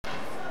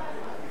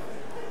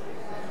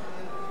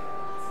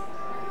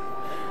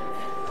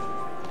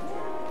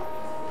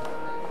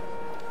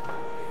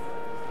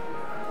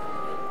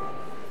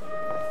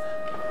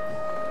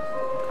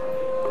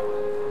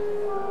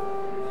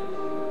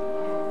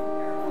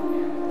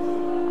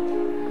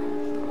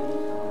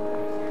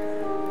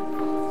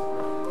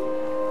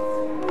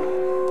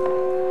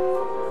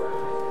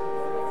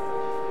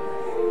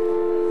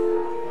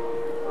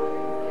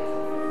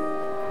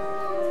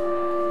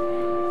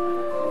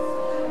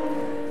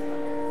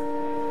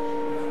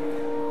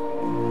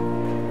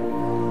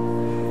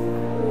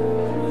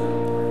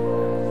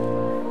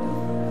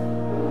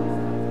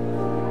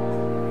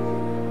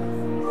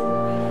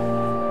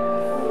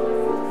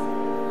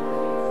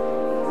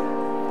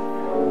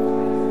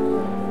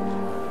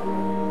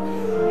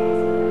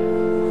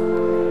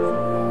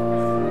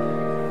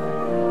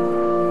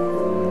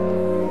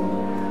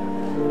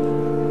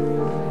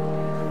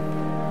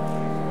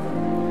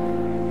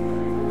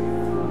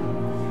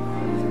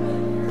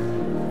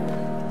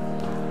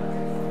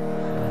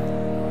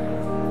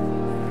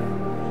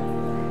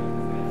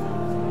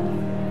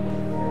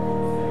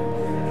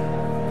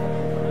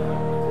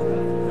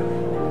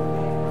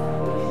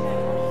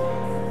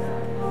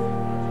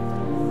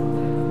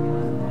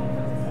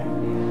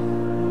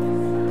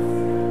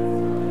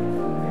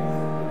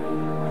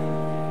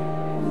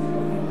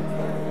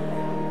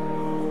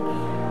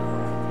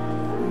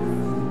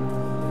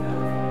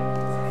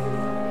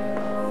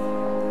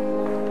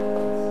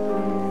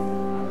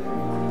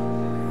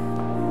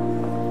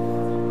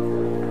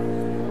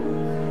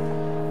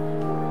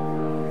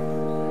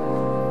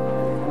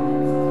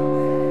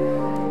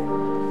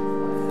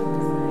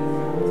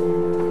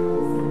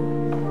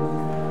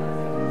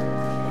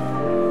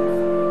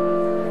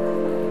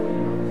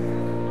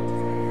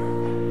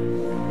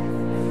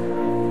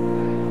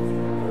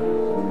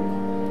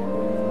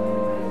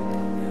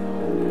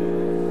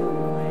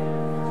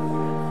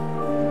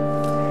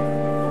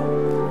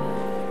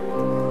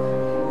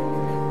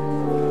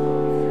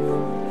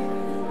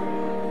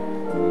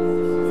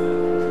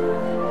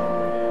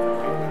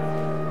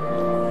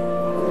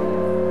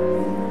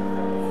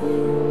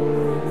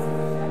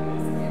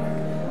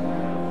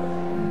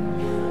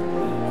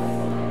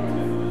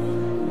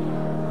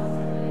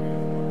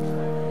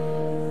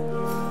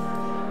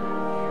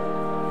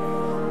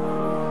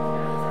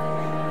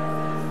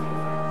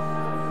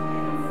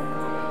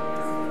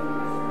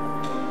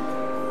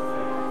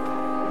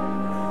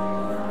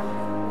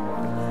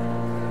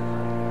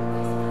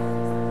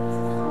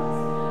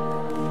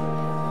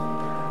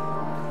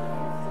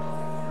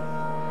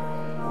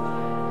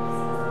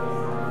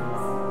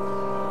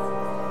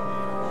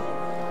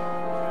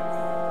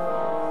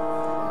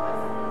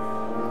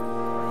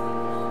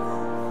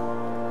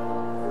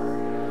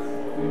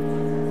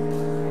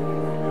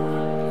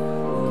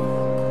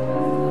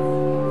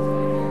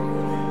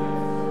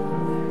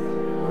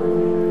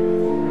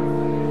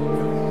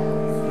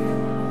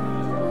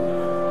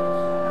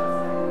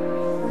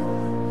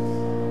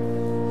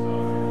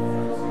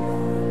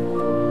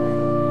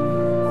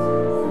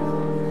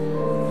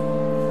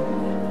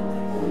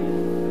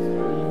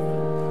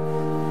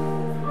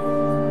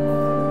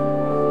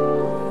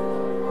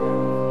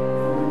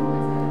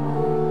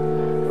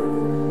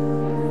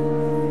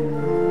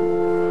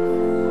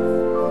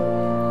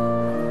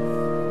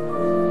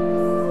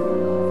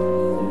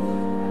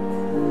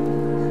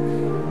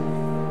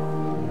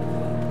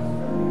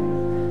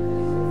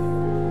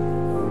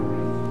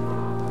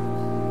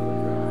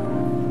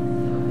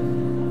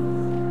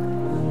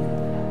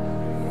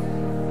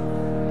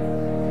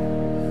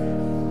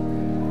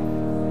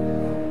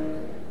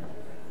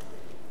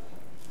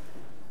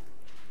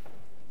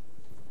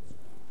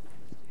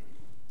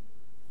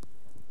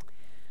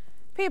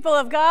People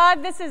of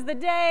God, this is the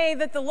day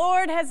that the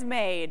Lord has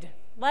made.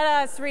 Let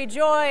us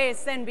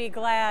rejoice and be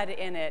glad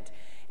in it.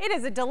 It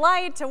is a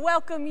delight to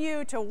welcome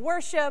you to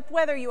worship,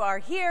 whether you are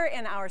here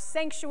in our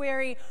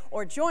sanctuary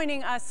or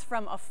joining us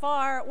from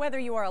afar, whether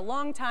you are a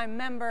longtime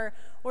member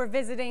or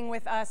visiting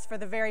with us for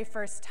the very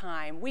first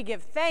time. We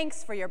give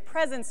thanks for your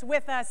presence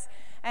with us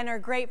and are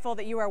grateful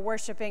that you are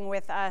worshiping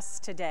with us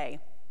today.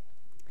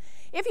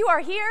 If you are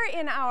here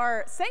in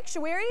our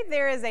sanctuary,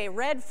 there is a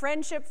red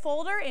friendship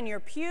folder in your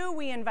pew.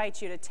 We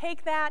invite you to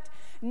take that,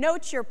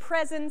 note your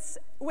presence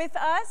with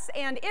us,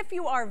 and if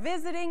you are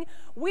visiting,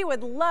 we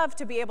would love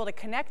to be able to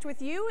connect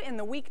with you in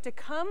the week to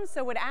come,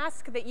 so would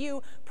ask that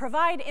you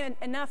provide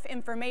enough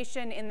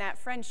information in that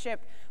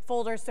friendship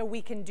folder so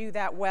we can do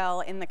that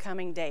well in the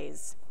coming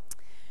days.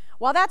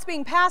 While that's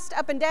being passed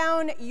up and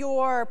down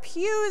your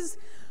pews,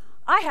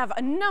 I have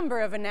a number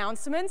of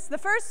announcements, the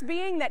first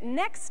being that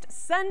next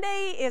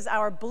Sunday is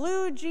our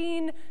Blue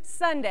Jean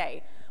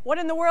Sunday. What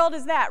in the world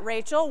is that,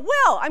 Rachel?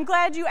 Well, I'm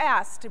glad you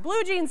asked.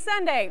 Blue Jean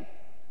Sunday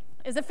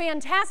is a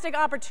fantastic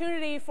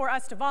opportunity for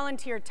us to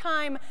volunteer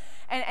time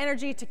and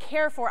energy to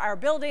care for our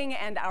building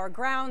and our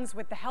grounds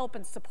with the help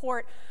and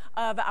support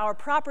of our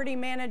property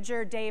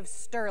manager, Dave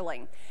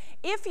Sterling.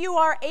 If you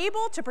are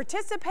able to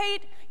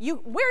participate,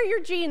 you wear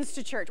your jeans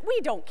to church. We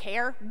don't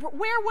care.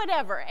 Wear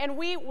whatever, and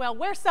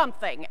wear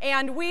something.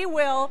 And we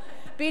will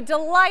be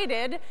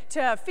delighted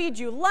to feed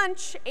you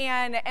lunch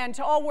and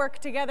to all work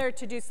together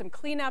to do some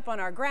cleanup on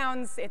our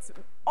grounds. It's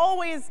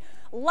always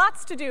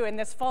lots to do in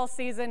this fall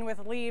season with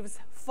leaves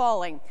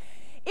falling.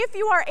 If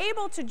you are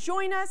able to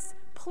join us,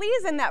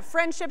 please, in that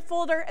friendship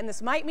folder, and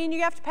this might mean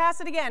you have to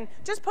pass it again,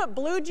 just put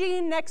Blue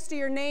Jean next to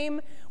your name.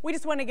 We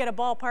just want to get a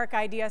ballpark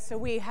idea so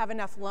we have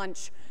enough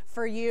lunch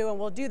for you, and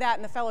we'll do that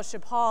in the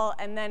fellowship hall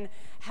and then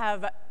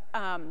have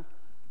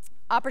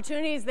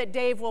opportunities that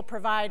Dave will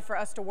provide for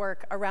us to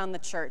work around the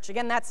church.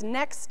 Again, that's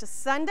next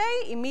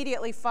Sunday,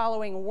 immediately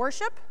following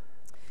worship.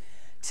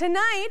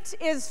 Tonight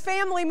is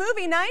family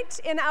movie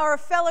night in our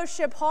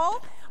fellowship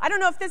hall. I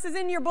don't know if this is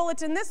in your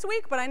bulletin this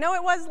week, but I know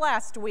it was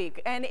last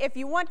week. And if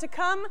you want to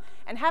come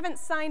and haven't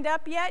signed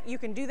up yet, you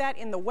can do that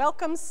in the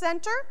Welcome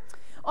Center.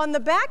 On the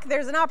back,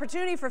 there's an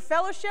opportunity for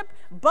fellowship,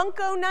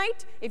 Bunko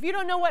night. If you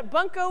don't know what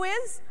Bunko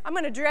is, I'm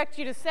going to direct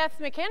you to Seth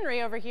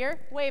McHenry over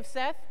here. Wave,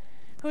 Seth,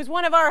 who's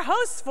one of our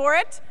hosts for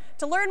it,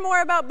 to learn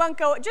more about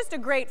Bunko. Just a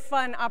great,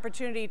 fun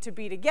opportunity to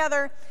be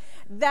together.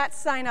 That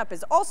sign up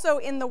is also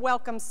in the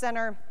Welcome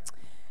Center.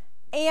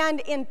 And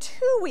in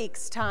 2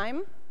 weeks'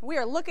 time, we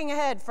are looking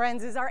ahead,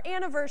 friends, is our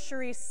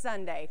anniversary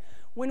Sunday,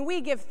 when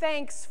we give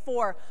thanks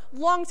for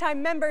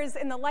longtime members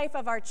in the life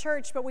of our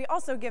church, but we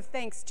also give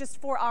thanks just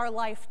for our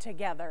life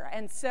together.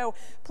 And so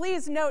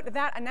please note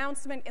that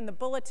announcement in the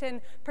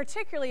bulletin,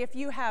 particularly if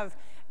you have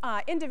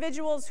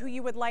individuals who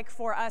you would like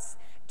for us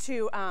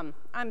to, I'm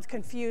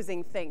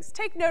confusing things.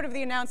 Take note of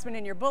the announcement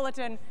in your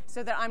bulletin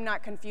so that I'm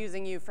not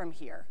confusing you from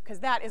here, because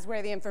that is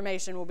where the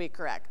information will be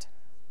correct.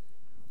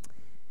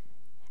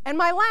 And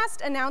my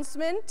last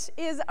announcement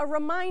is a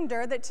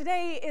reminder that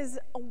today is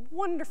a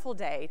wonderful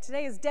day.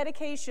 Today is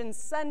Dedication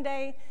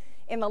Sunday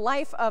in the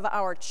life of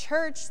our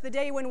church, the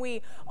day when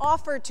we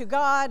offer to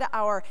God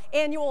our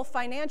annual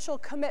financial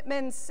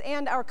commitments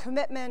and our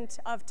commitment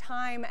of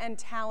time and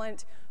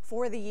talent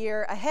for the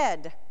year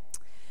ahead.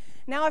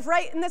 Now, if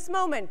right in this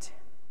moment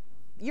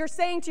you're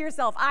saying to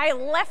yourself, I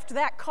left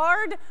that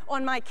card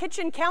on my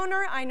kitchen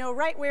counter, I know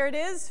right where it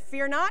is,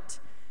 fear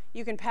not.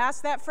 You can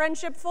pass that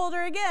friendship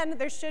folder again.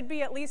 There should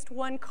be at least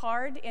one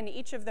card in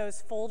each of those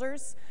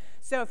folders.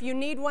 So if you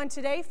need one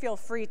today, feel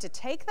free to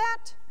take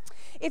that.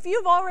 If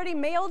you've already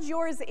mailed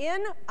yours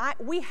in,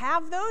 we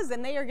have those,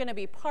 and they are going to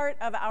be part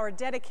of our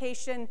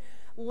dedication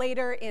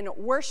later in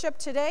worship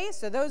today.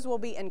 So those will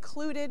be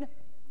included.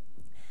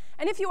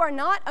 And if you are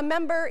not a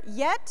member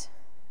yet,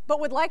 but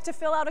would like to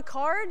fill out a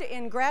card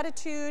in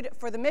gratitude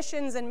for the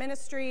missions and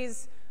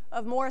ministries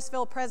of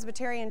Morrisville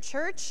Presbyterian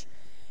Church,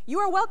 you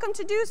are welcome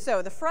to do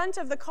so. The front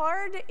of the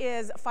card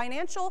is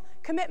financial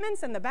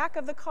commitments, and the back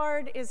of the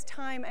card is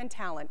time and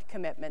talent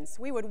commitments.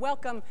 We would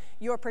welcome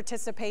your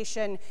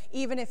participation,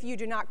 even if you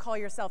do not call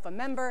yourself a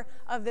member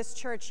of this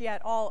church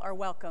yet. All are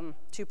welcome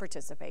to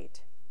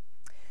participate.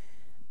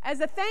 As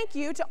a thank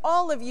you to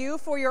all of you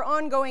for your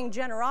ongoing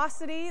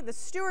generosity, the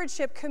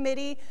Stewardship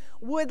Committee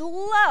would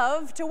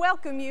love to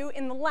welcome you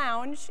in the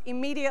lounge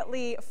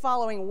immediately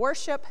following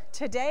worship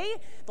today.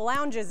 The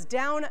lounge is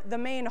down the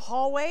main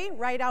hallway,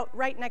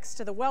 right next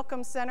to the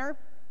Welcome Center.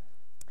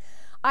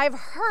 I've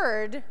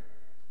heard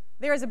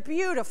there is a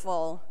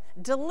beautiful,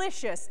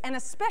 delicious, and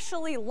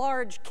especially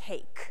large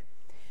cake.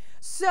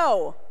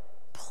 So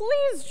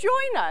please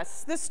join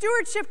us. The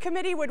Stewardship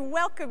Committee would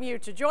welcome you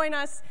to join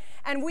us,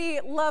 and we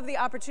love the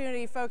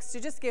opportunity, folks, to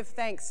just give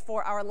thanks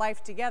for our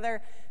life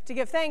together, to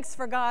give thanks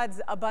for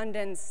God's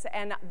abundance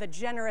and the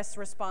generous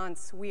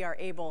response we are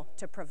able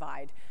to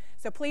provide.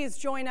 So please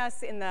join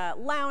us in the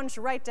lounge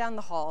right down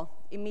the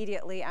hall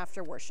immediately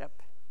after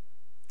worship.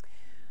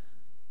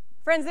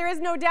 Friends, there is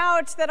no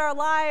doubt that our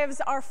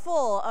lives are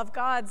full of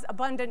God's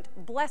abundant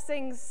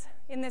blessings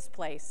in this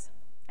place.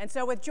 And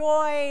so with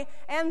joy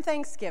and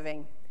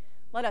thanksgiving,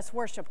 let us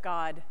worship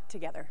God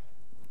together.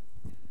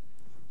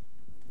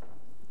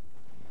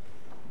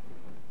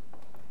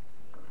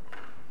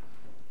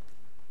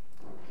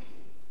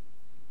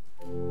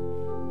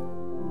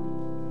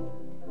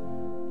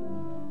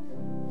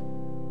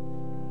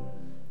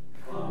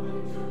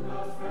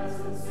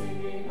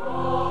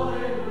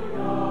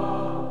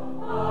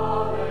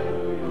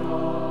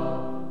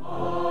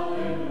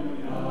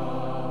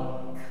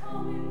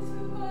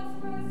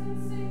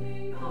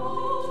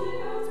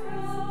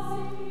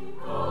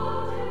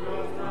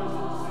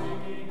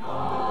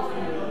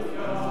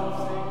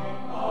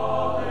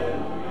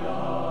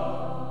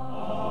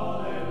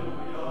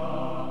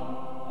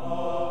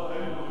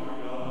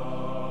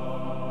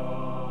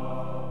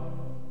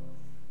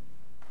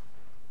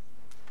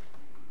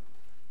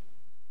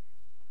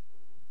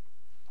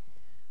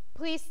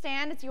 Please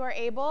stand as you are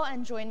able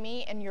and join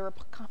me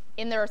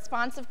in the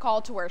responsive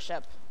call to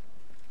worship.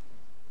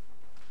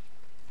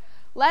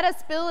 Let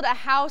us build a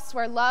house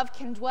where love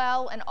can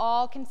dwell and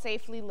all can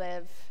safely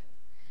live,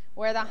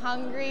 where the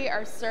hungry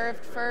are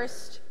served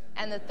first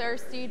and the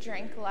thirsty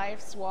drink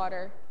life's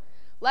water.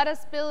 Let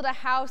us build a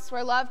house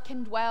where love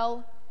can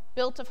dwell,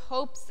 built of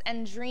hopes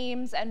and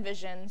dreams and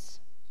visions,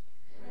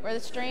 where the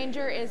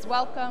stranger is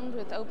welcomed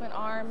with open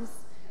arms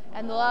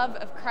and the love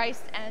of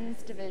Christ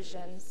ends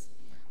divisions.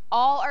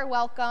 All are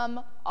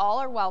welcome, all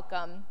are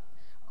welcome,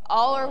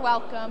 all are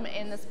welcome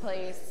in this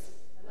place.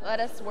 Let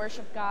us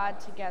worship God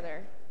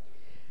together.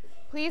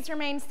 Please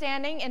remain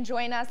standing and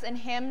join us in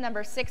hymn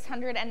number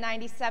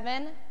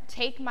 697,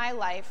 Take My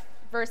Life,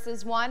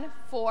 verses 1,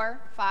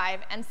 4, 5,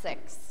 and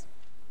 6.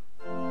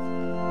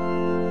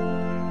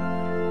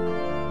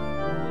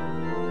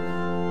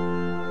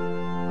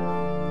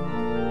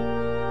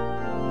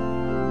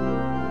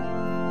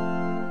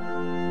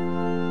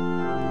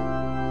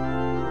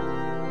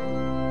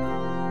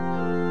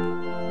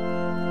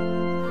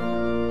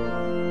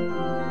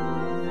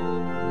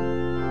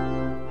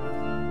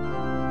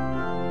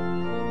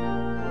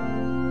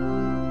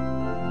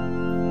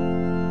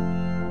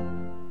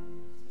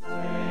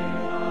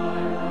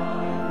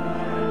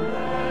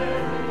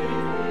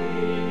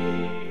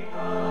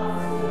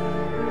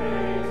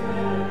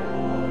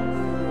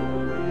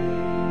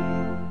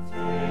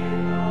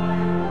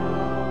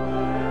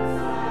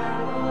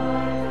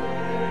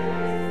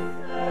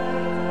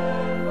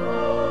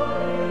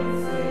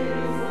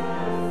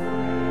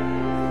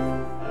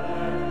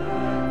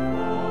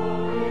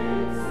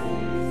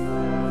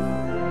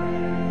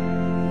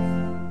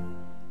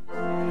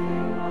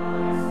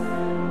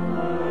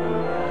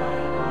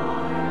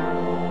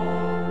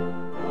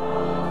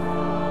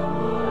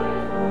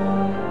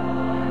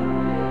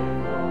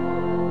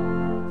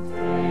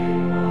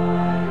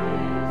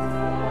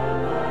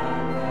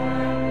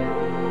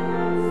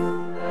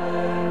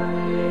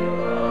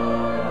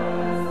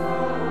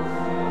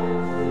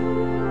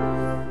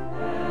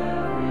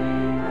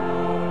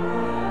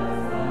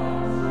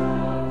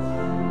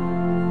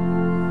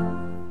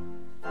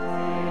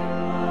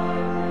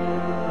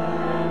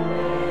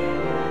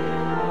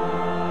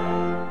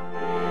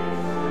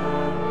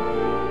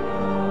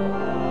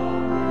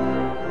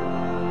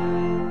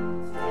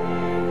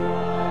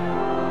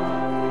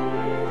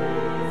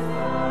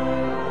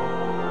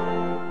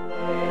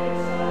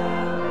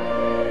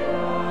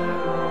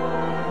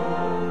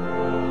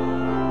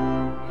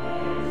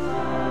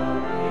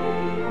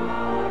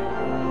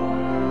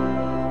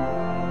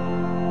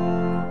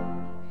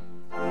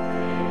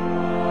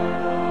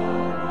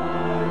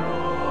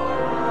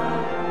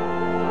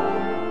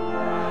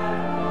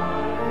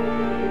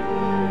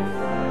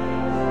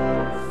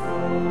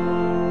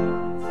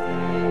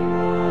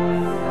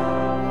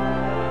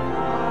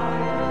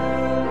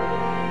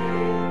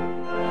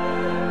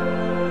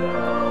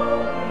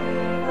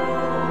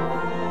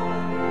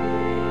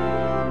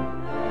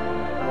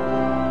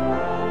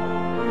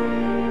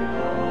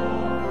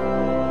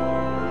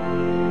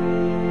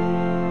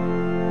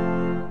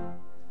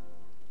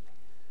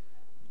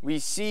 we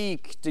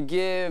seek to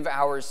give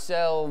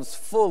ourselves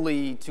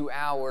fully to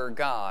our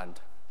God.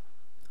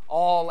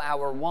 All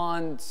our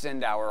wants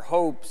and our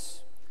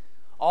hopes,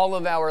 all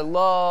of our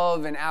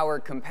love and our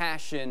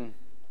compassion,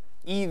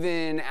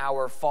 even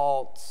our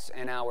faults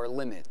and our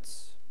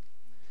limits.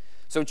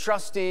 So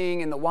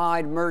trusting in the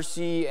wide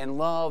mercy and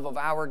love of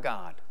our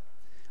God,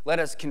 let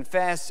us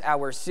confess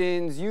our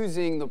sins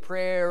using the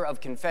prayer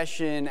of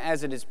confession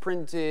as it is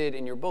printed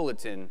in your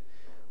bulletin,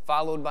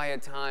 followed by a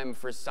time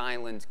for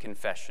silent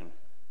confession.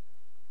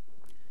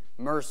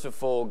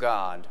 Merciful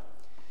God,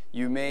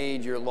 you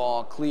made your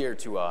law clear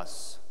to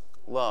us.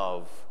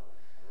 Love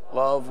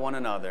one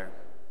another,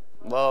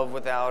 love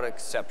without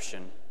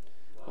exception,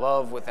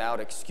 love without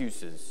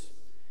excuses.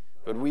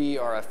 But we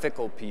are a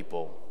fickle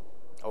people,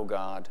 O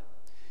God,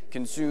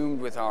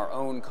 consumed with our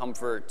own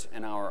comfort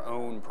and our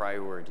own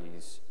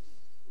priorities.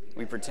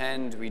 We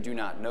pretend we do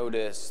not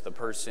notice the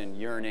person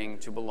yearning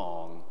to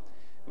belong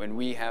when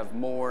we have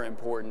more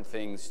important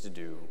things to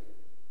do.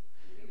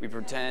 We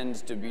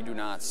pretend we do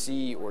not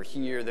see or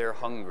hear their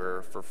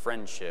hunger for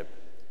friendship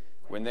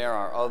when there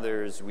are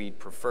others we'd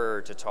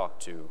prefer to talk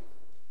to.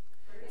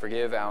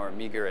 Forgive our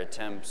meager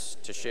attempts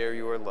to share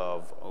your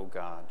love, O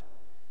God,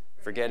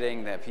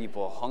 forgetting that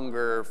people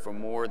hunger for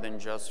more than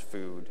just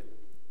food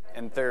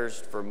and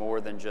thirst for more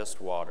than just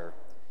water.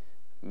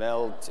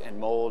 Melt and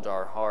mold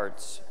our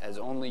hearts as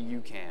only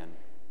you can.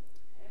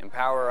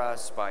 Empower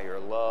us by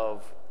your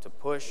love to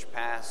push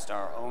past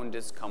our own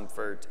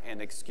discomfort and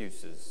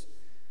excuses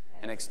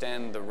and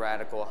extend the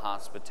radical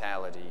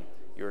hospitality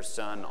your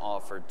Son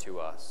offered to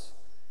us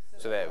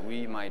so that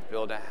we might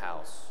build a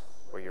house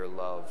where your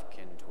love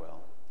can dwell.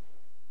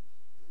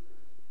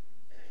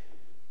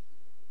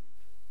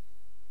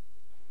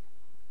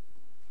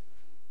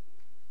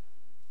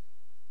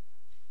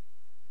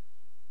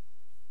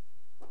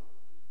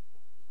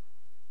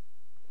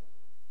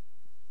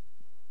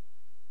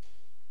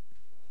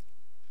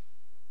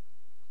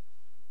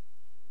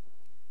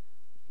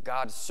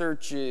 God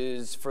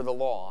searches for the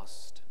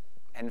lost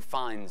and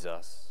finds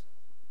us.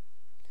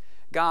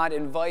 God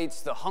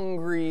invites the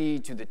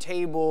hungry to the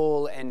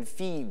table and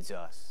feeds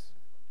us.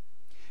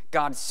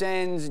 God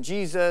sends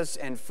Jesus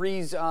and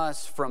frees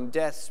us from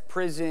death's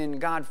prison.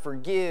 God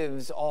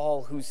forgives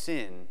all who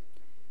sin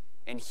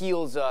and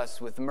heals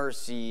us with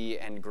mercy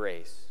and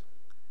grace.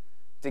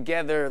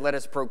 Together, let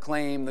us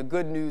proclaim the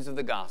good news of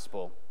the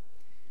gospel.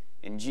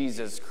 In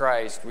Jesus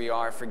Christ, we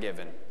are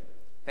forgiven.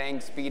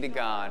 Thanks be to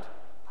God.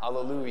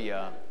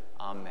 Hallelujah.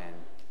 Amen.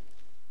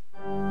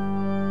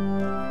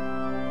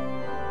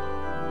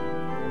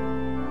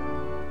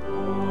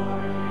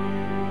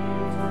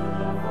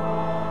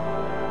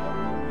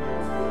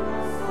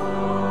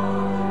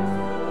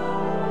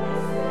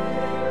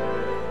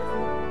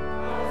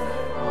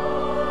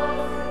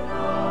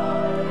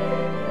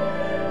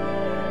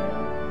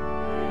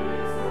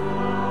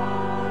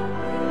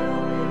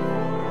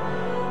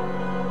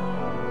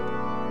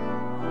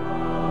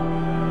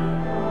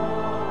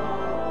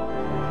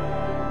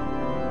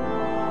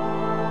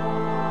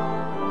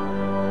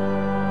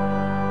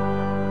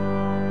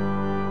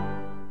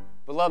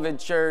 Beloved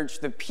church,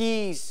 the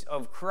peace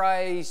of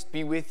Christ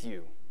be with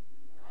you.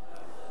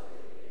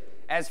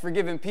 As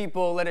forgiven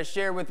people, let us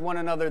share with one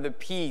another the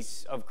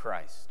peace of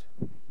Christ.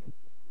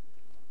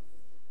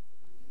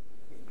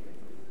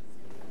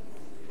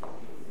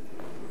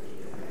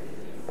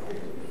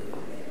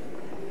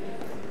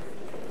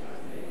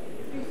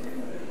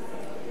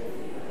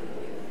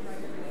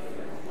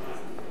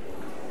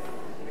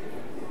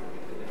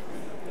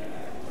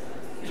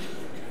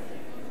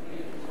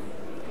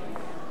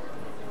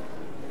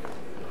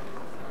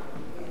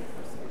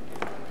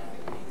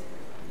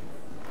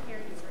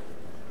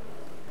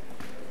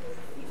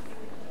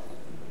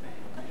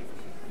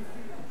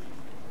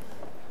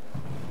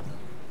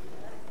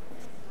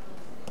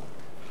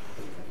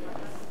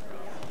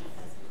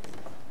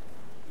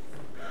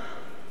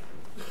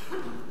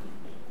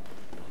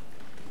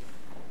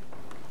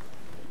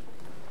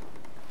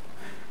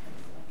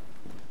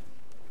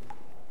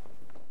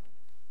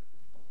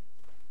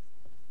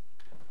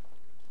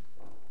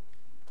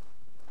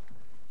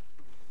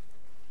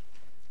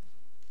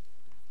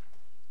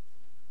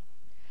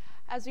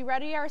 As we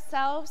ready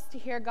ourselves to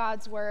hear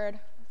God's word,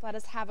 let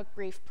us have a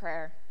brief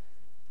prayer.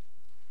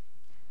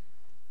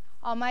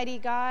 Almighty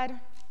God,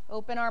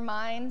 open our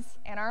minds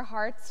and our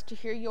hearts to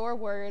hear your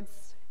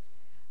words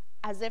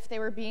as if they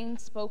were being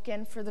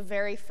spoken for the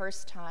very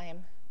first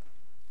time.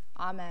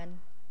 Amen.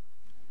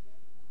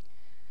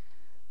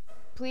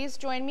 Please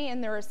join me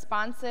in the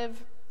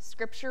responsive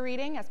scripture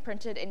reading as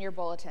printed in your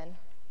bulletin.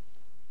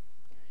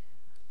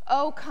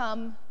 Oh,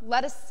 come,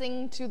 let us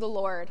sing to the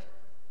Lord.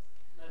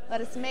 Let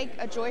us make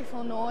a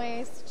joyful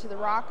noise to the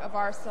rock of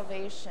our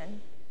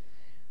salvation.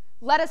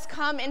 Let us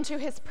come into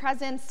his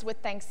presence with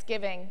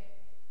thanksgiving.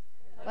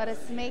 Let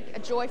us make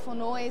a joyful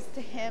noise to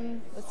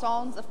him with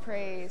songs of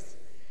praise.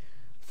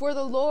 For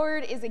the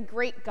Lord is a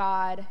great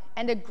God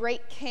and a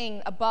great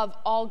King above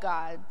all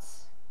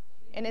gods.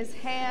 In his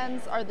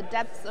hands are the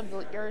depths of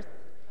the earth,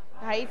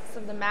 the heights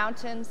of the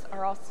mountains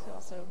are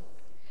also.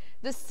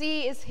 The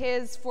sea is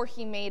his, for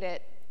he made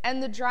it,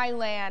 and the dry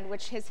land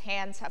which his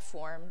hands have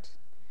formed.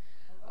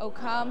 O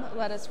come,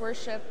 let us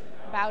worship,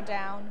 bow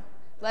down.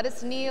 Let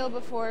us kneel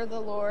before the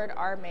Lord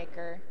our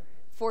Maker,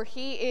 for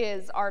he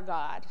is our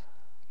God,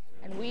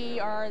 and we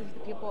are the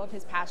people of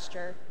his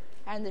pasture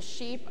and the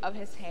sheep of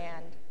his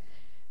hand.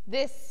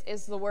 This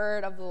is the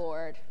word of the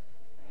Lord.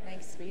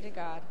 Thanks be to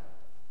God.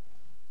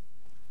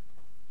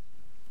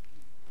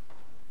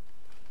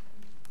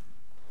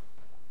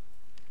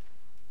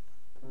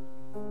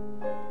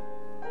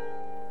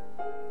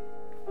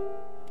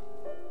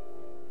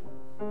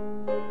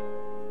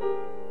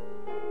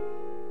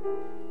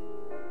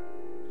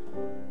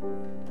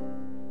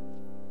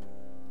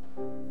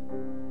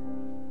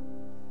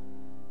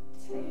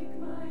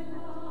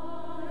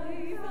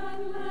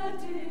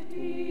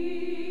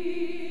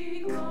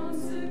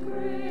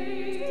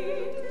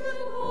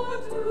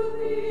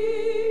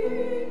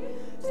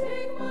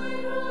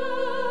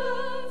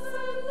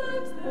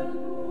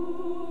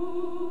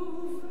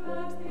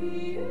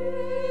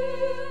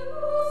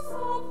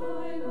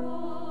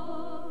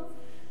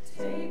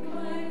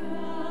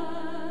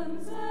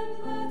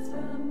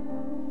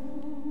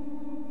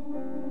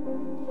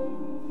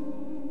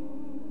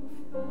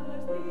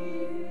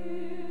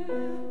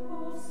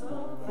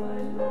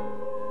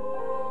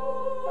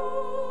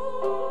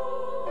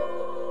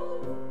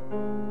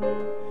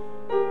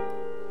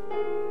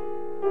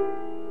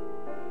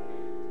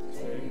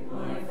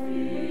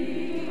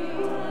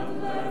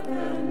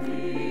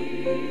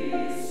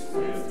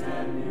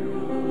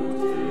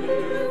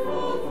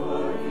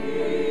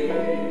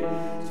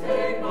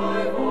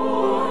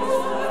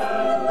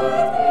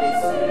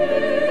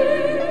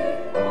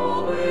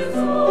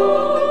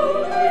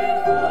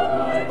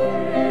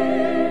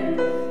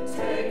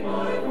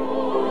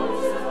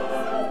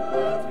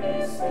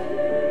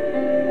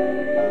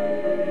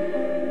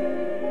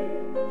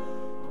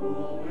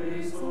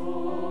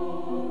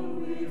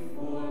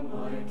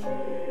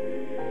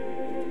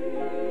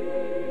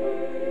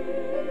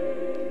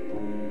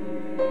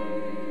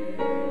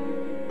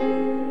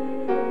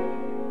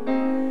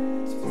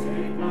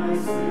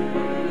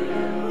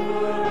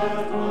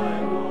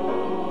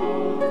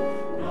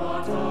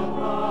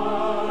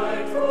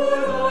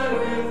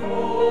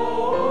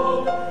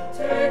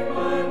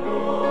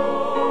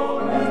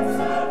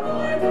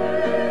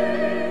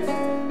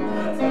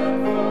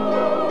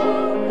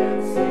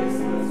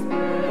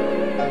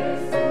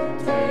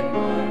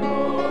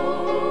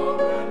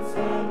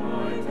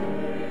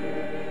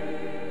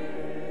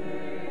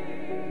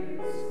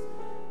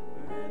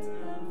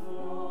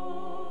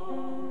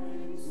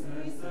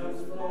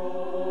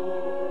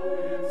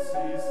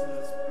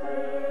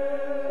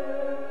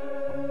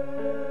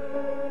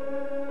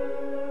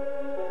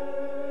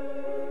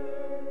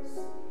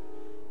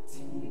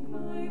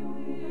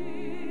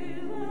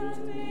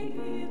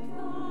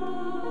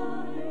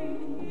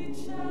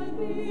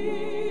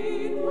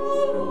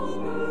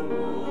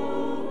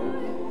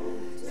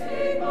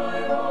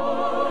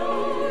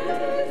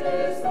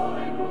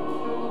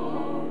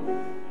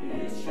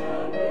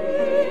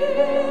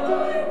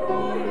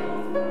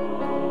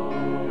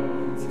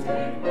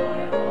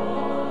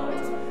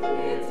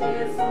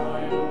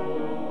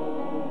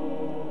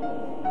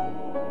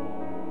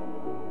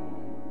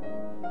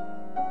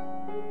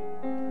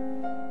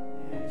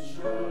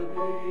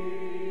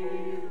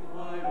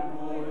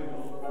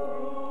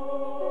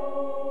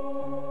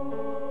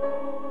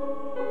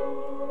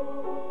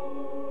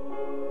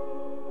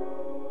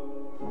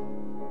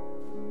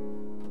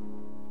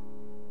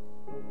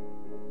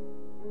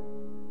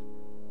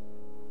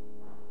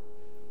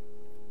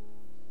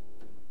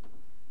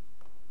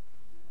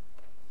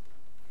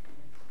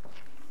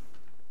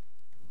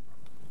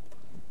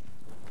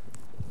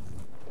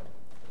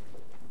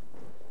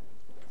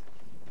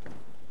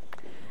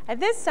 At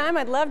this time,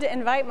 I'd love to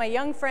invite my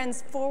young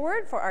friends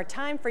forward for our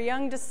time for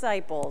young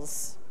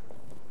disciples.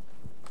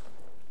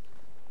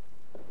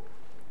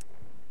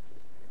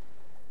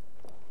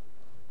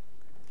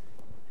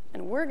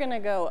 And we're going to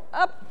go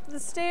up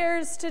the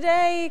stairs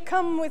today.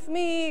 Come with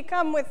me,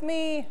 come with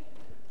me.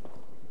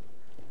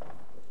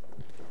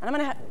 And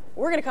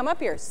we're going to come up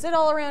here, sit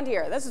all around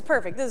here. This is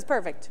perfect, this is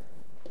perfect.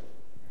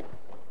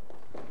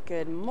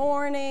 Good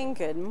morning,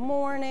 good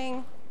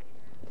morning.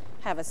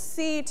 Have a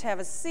seat, have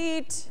a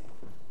seat.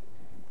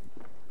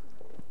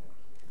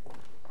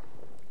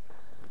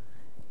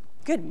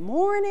 Good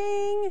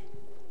morning.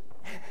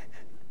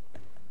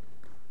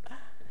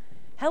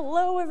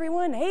 Hello,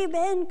 everyone. Hey,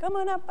 Ben, come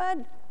on up,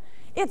 bud.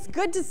 It's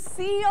good to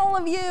see all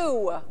of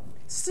you.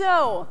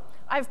 So,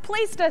 I've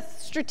placed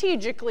us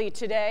strategically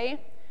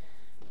today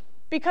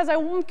because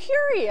I'm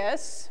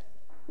curious,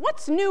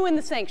 what's new in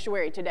the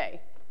sanctuary today?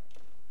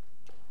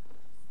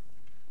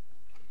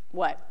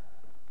 What?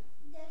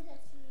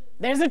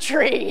 There's a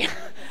tree.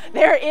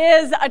 There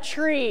is a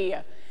tree.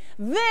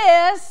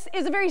 This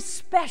is a very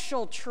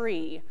special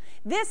tree.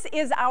 This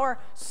is our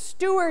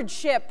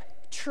stewardship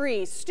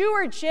tree.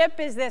 Stewardship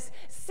is this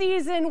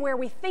season where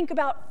we think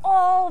about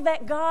all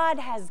that God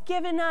has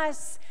given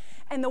us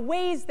and the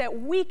ways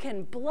that we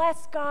can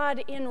bless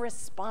God in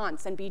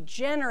response and be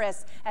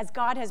generous as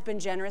God has been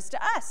generous to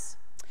us.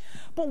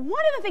 But one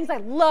of the things I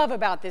love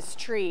about this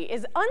tree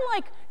is,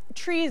 unlike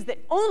trees that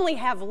only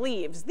have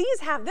leaves,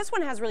 this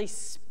one has really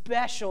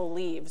special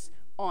leaves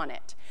on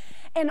it.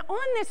 And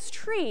on this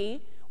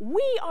tree,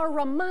 we are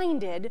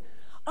reminded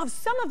of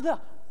some of the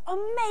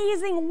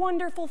amazing,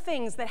 wonderful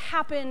things that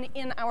happen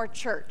in our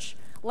church.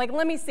 Like,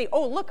 let me see.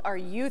 Oh, look, our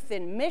youth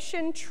in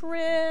mission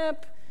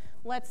trip.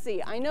 Let's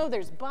see. I know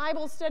there's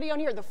Bible study on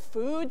here, the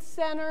food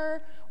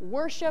center,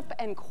 worship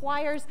and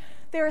choirs.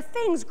 There are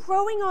things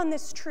growing on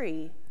this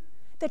tree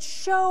that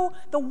show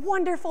the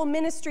wonderful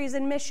ministries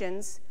and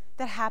missions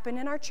that happen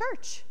in our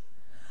church.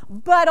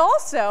 But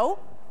also,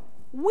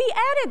 we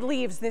added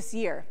leaves this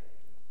year.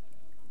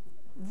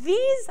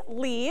 These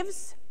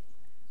leaves,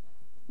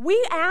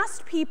 we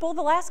asked people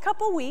the last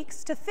couple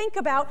weeks to think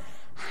about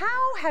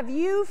how do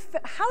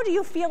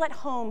you feel at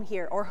home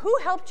here, or who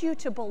helped you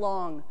to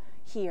belong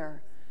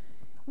here?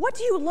 What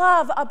do you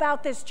love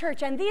about this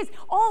church? And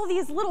all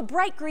these little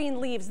bright green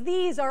leaves,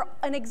 these are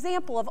an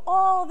example of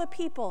all the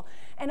people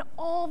and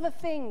all the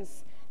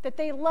things that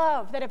they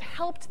love, that have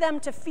helped them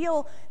to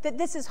feel that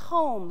this is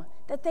home,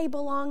 that they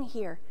belong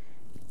here.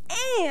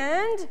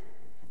 And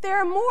there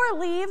are more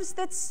leaves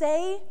that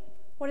say,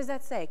 what does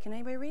that say? Can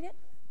anybody read it?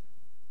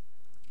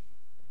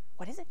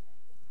 What is it?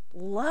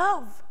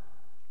 Love.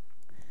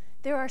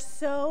 There are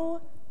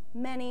so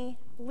many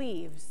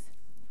leaves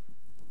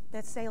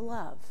that say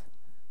love.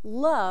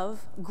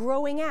 Love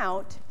growing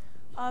out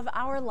of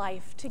our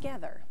life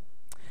together.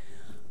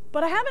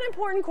 But I have an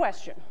important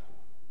question.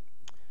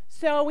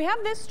 So we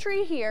have this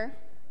tree here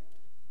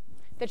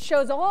that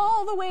shows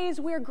all the ways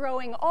we're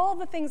growing, all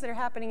the things that are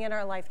happening in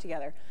our life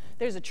together.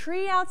 There's a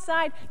tree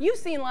outside. You've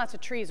seen lots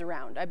of trees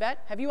around, I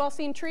bet. Have you all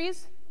seen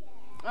trees?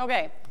 Yeah.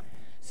 Okay.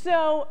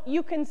 So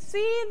you can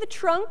see the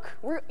trunk.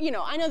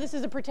 I know this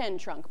is a pretend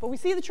trunk, but we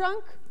see the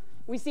trunk.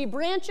 We see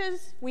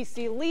branches. We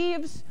see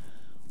leaves.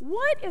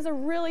 What is a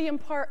really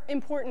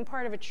important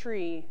part of a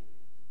tree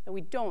that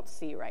we don't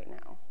see right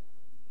now?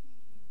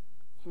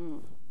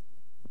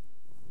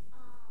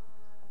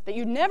 That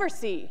you never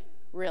see,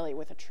 really,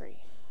 with a tree.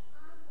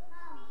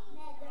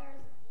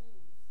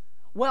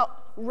 Well,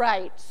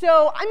 right.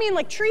 So, I mean,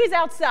 like trees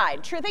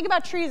outside. Think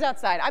about trees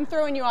outside. I'm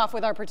throwing you off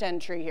with our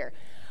pretend tree here.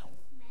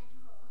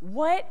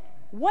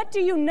 What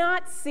do you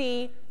not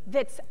see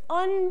that's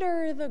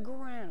under the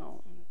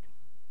ground?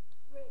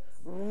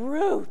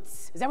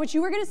 Roots. Is that what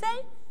you were going to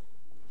say?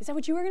 Is that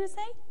what you were going to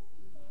say?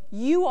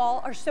 You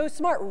all are so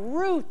smart.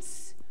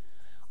 Roots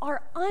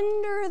are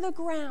under the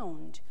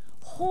ground,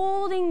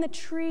 holding the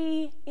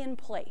tree in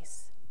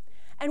place.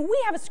 And we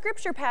have a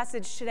scripture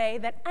passage today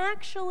that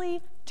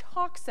actually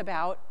talks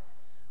about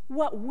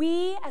what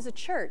we as a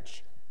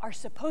church are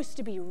supposed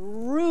to be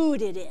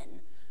rooted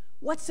in.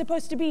 What's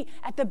supposed to be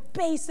at the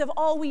base of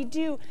all we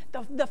do,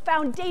 the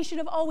foundation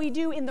of all we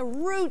do, in the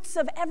roots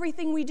of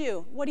everything we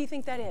do. What do you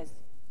think that is?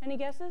 Any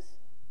guesses?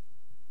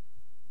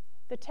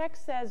 The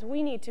text says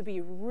we need to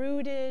be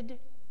rooted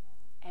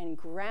and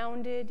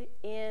grounded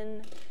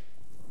in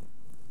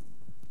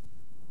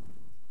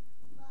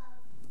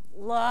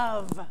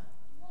love.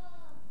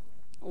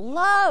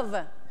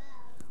 Love.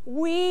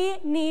 We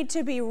need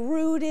to be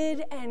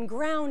rooted and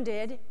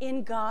grounded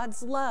in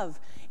God's love.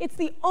 It's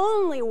the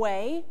only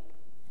way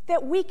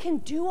that we can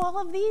do all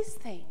of these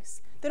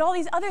things, that all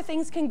these other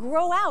things can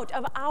grow out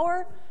of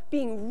our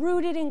being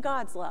rooted in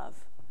God's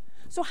love.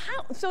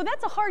 So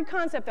that's a hard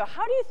concept, though.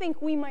 How do you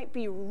think we might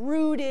be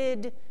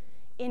rooted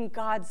in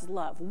God's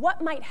love?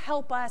 What might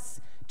help us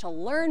to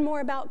learn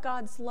more about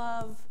God's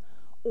love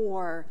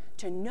or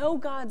to know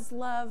God's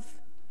love,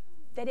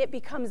 that it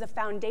becomes a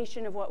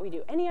foundation of what we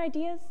do? Any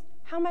ideas?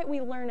 How might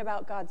we learn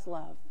about God's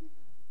love?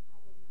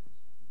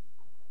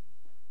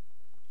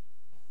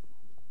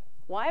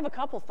 Well, I have a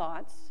couple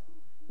thoughts.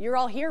 You're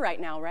all here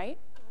right now, right?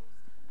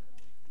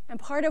 And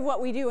part of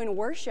what we do in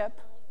worship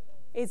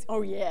is,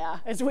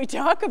 as we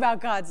talk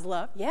about God's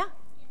love,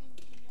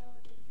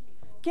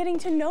 getting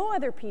to know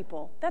other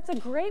people. That's a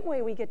great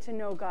way we get to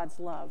know God's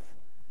love.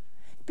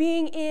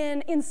 Being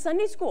in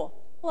Sunday school.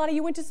 A lot of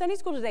you went to Sunday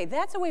school today.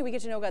 That's a way we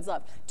get to know God's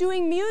love.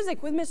 Doing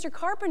music with Mr.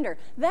 Carpenter.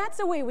 That's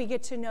a way we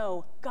get to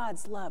know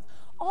God's love.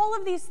 All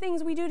of these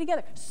things we do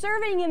together.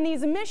 Serving in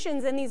these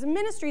missions and these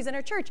ministries in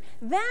our church.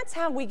 That's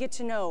how we get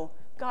to know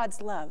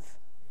God's love.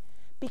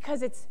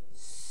 Because it's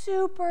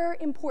super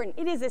important.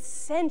 It is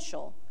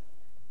essential.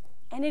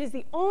 And it is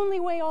the only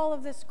way all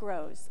of this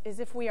grows, is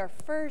if we are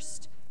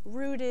first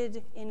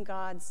rooted in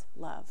God's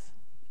love.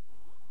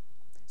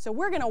 So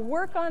we're going to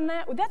work on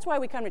that. That's why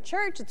we come to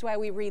church. It's why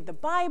we read the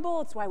Bible.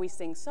 It's why we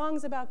sing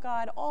songs about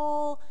God,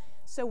 all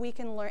so we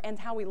can learn, and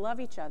how we love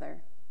each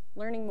other,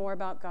 learning more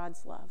about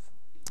God's love.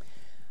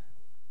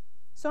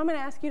 So I'm going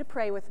to ask you to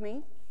pray with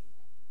me,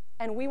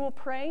 and we will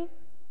pray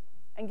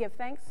and give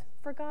thanks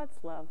for God's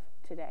love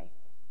today.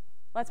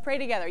 Let's pray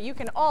together. You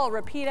can all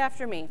repeat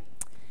after me.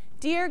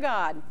 Dear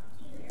God,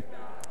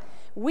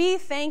 we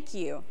thank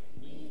you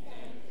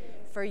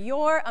for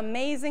your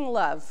amazing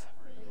love.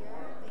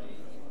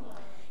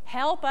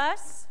 Help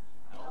us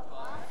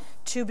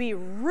to be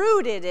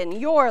rooted in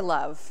your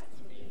love,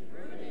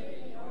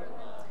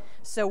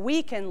 so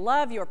we can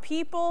love your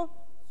people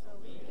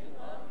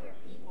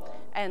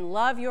and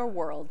love your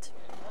world.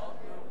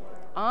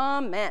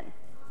 Amen.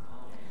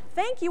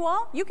 Thank you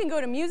all. You can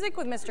go to music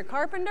with Mr.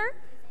 Carpenter,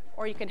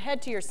 or you can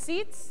head to your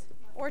seats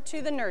or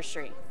to the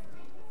nursery.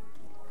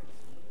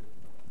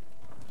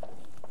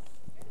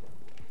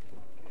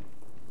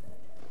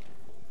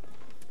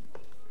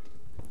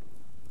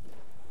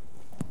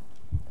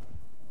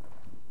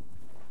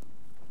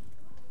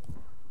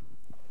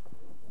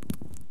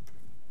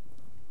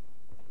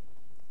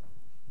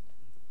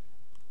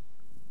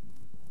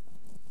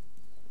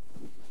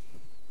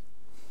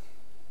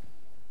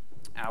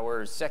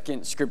 Our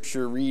second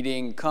scripture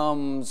reading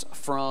comes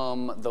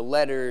from the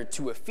letter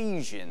to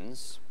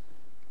Ephesians,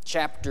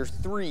 chapter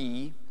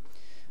 3,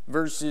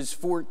 verses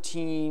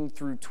 14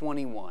 through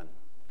 21.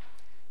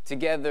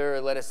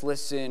 Together, let us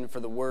listen for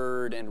the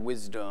word and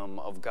wisdom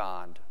of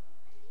God.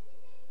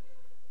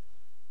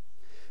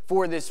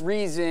 For this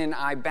reason,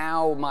 I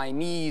bow my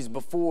knees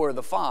before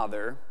the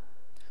Father,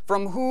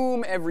 from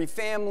whom every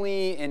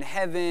family in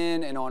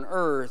heaven and on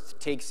earth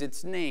takes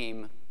its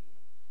name.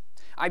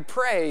 I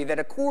pray that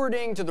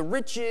according to the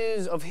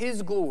riches of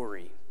his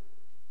glory,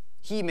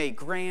 he may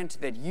grant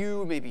that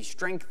you may be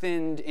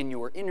strengthened in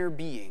your inner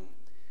being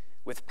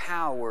with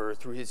power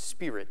through his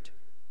Spirit,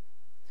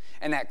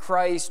 and that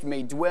Christ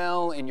may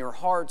dwell in your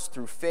hearts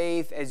through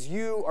faith as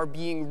you are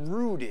being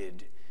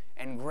rooted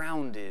and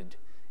grounded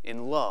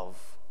in love.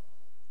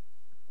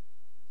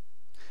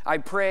 I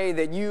pray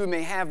that you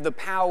may have the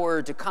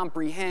power to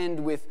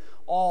comprehend with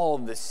all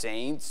the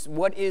saints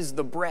what is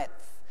the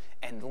breadth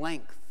and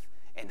length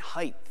and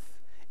height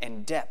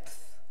and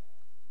depth,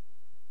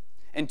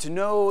 and to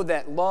know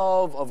that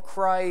love of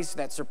Christ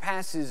that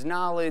surpasses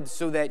knowledge,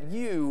 so that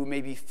you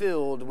may be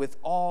filled with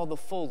all the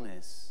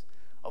fullness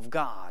of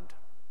God.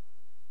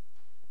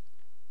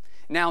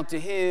 Now to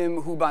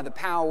him who by the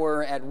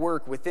power at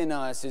work within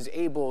us is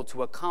able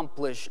to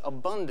accomplish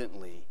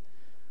abundantly,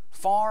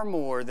 far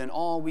more than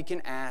all we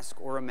can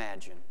ask or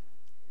imagine,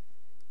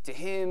 to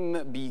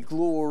him be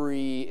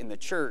glory in the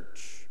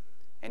church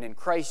and in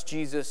Christ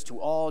Jesus to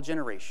all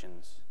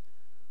generations,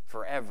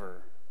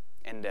 forever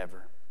and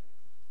ever.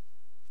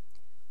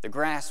 The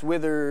grass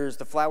withers,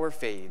 the flower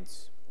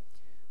fades,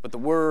 but the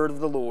word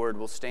of the Lord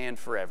will stand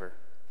forever.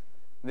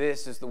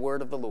 This is the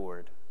word of the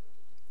Lord.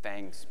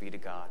 Thanks be to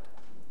God.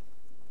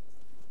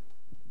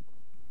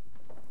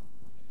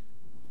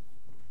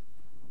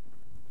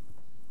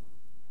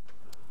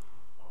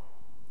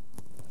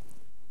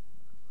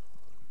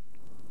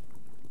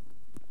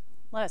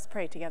 Let us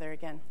pray together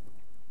again.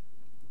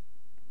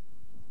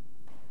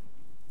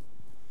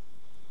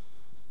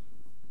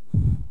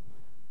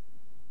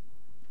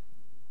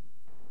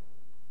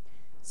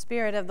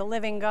 Spirit of the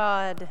living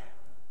God,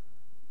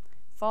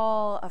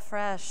 fall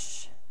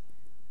afresh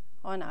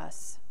on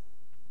us.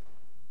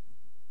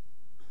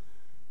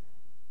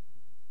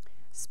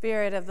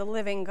 Spirit of the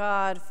living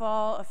God,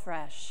 fall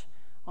afresh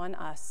on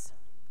us.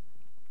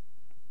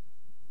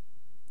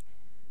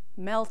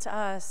 Melt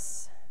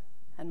us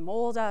and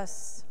mold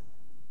us.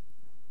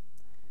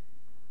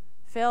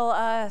 Fill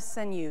us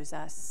and use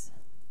us.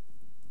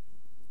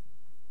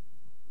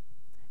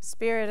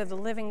 Spirit of the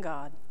living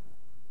God,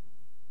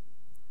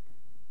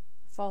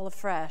 fall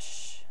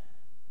afresh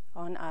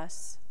on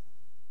us.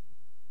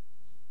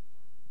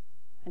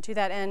 And to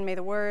that end, may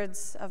the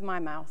words of my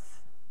mouth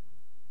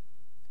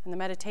and the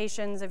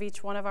meditations of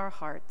each one of our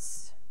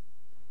hearts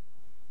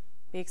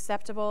be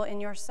acceptable in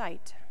your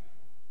sight,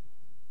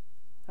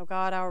 O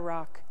God, our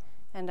rock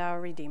and our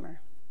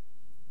Redeemer.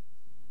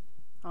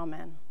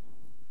 Amen.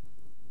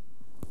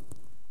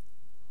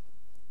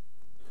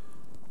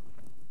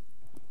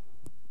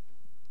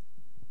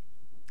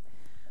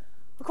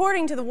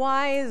 According to the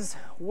wise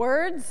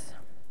words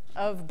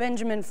of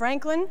Benjamin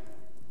Franklin,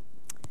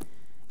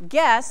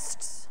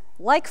 guests,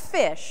 like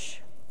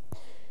fish,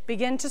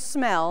 begin to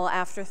smell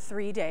after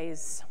 3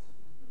 days.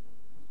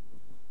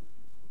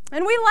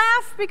 And we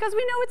laugh because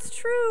we know it's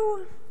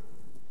true.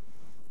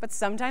 But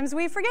sometimes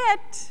we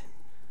forget.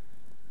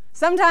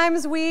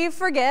 Sometimes we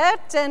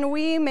forget and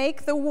we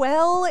make the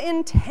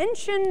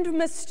well-intentioned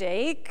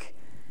mistake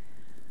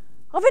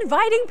of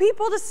inviting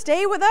people to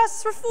stay with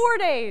us for 4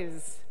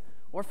 days.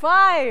 Or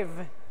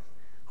 5,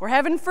 or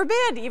heaven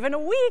forbid, even a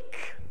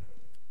week.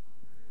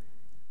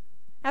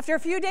 After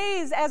a few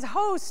days as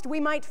host, we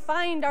might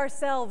find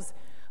ourselves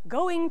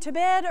going to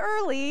bed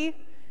early,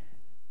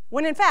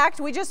 when in fact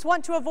we just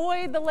want to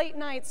avoid the late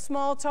night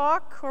small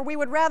talk, or we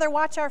would rather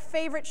watch our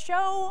favorite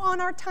show on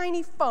our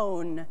tiny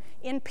phone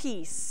in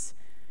peace,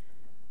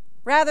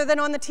 rather than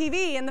on the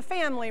TV in the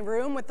family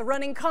room with the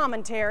running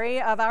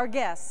commentary of our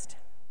guest.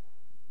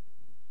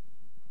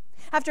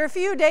 After a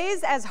few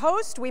days as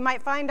host, we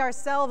might find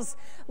ourselves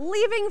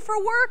leaving for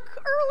work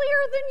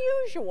earlier than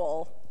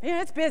usual.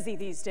 It's busy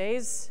these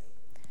days.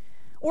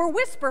 Or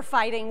whisper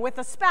fighting with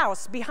a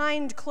spouse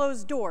behind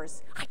closed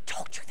doors. I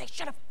told you they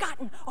should have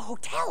gotten a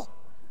hotel.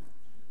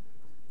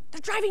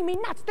 They're driving me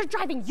nuts. They're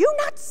driving you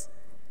nuts.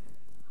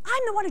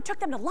 I'm the one who took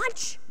them to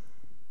lunch.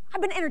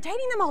 I've been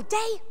entertaining them all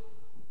day.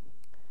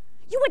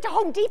 You went to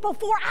Home Depot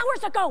 4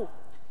 hours ago.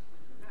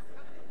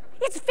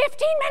 It's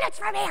 15 minutes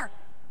from here.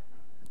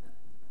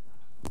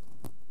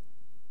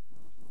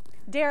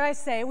 Dare I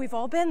say, we've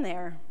all been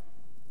there.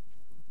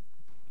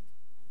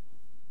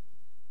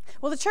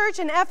 Well, the church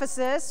in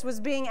Ephesus was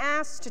being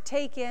asked to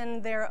take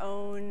in their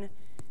own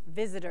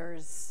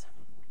visitors.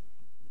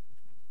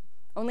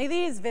 Only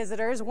these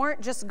visitors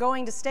weren't just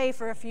going to stay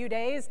for a few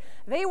days,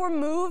 they were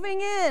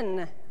moving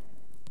in.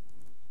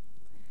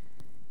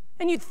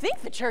 And you'd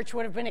think the church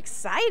would have been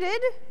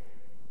excited.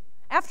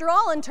 After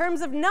all, in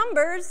terms of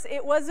numbers,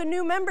 it was a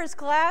new members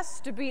class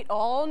to beat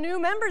all new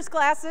members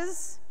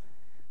classes,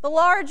 the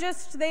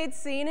largest they'd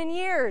seen in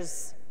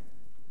years.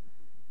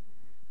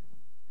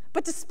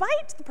 But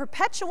despite the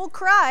perpetual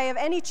cry of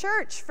any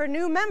church for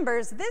new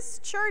members, this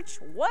church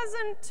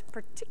wasn't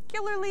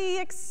particularly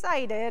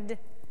excited.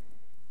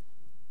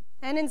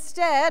 And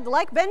instead,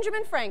 like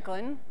Benjamin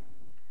Franklin,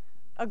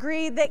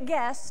 agreed that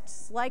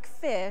guests, like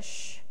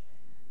fish,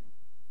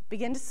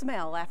 begin to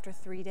smell after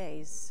 3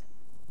 days.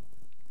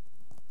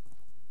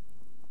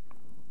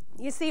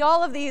 You see,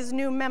 all of these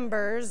new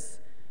members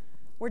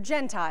were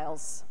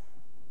Gentiles.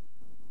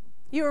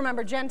 You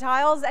remember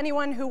Gentiles,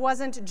 anyone who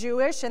wasn't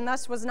Jewish and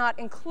thus was not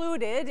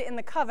included in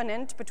the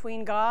covenant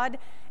between God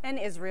and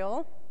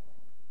Israel.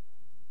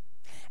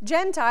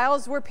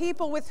 Gentiles were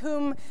people with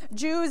whom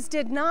Jews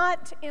did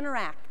not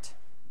interact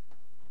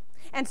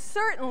and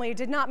certainly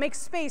did not make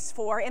space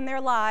for in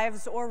their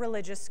lives or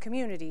religious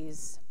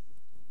communities.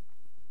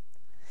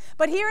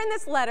 But here in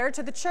this letter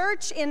to the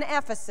church in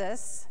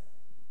Ephesus,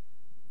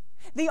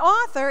 the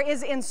author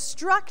is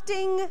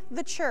instructing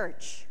the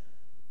church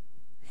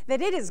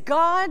that it is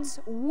God's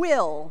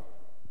will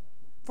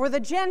for the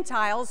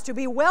Gentiles to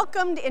be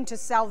welcomed into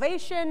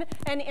salvation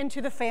and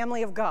into the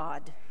family of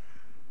God.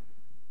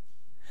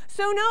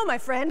 So no, my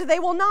friend, they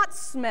will not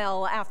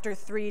smell after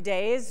 3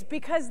 days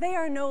because they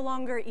are no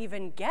longer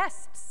even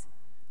guests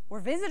or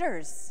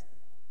visitors.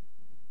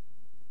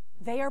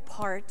 They are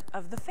part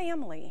of the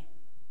family.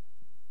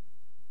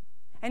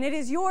 And it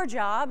is your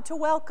job to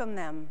welcome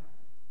them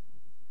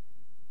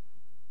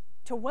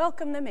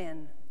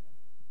in.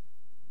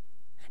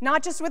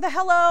 Not just with a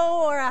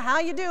hello or a how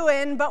you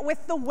doing, but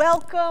with the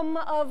welcome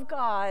of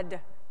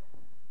God.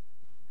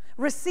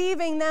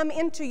 Receiving them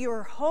into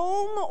your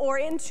home or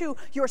into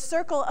your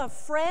circle of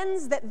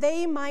friends that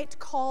they might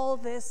call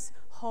this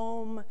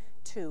home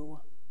too.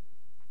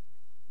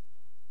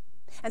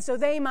 And so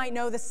they might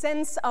know the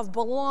sense of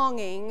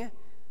belonging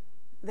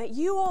that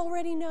you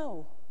already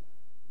know.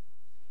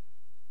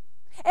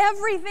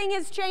 Everything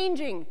is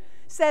changing,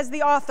 says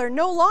the author.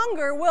 No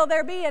longer will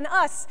there be an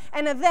us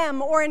and a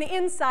them or an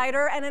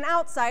insider and an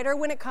outsider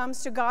when it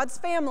comes to God's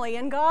family.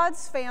 In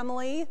God's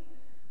family,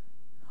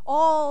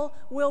 all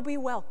will be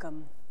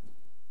welcome.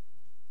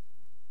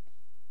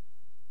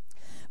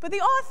 But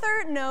the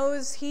author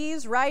knows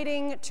he's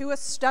writing to a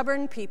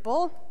stubborn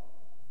people,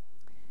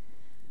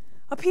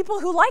 a people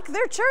who like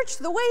their church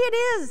the way it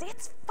is.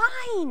 It's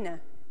fine.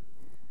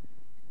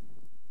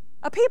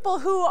 A people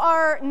who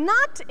are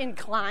not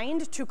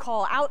inclined to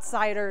call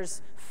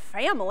outsiders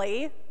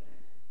family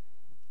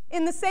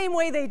in the same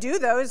way they do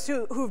those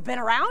who've been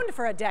around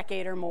for a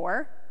decade or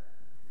more.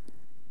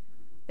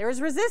 There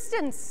is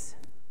resistance.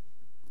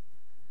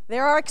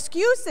 There are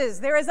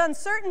excuses. There is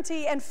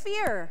uncertainty and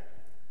fear.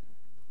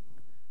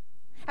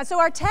 And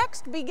so our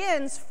text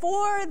begins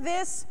for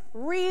this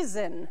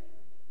reason.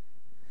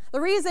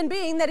 The reason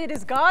being that it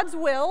is God's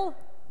will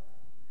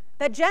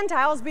that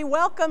Gentiles be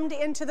welcomed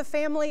into the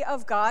family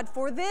of God.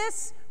 For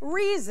this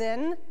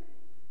reason,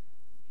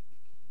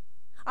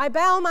 I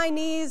bow my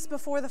knees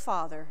before the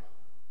Father,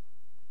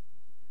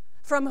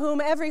 from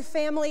whom every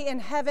family in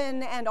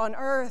heaven and on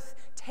earth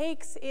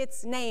takes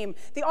its name.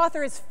 The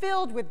author is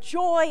filled with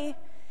joy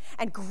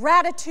and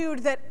gratitude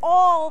that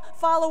all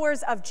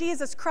followers of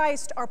Jesus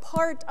Christ are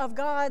part of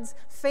God's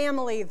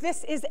family.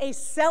 This is a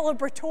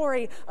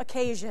celebratory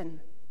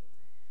occasion.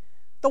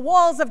 The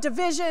walls of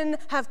division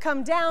have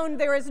come down.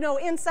 There is no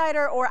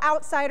insider or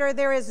outsider.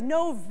 There is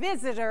no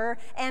visitor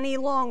any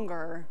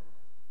longer.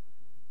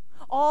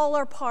 All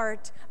are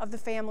part of the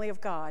family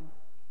of God.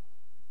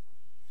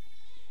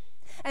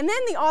 And then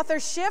the author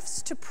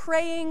shifts to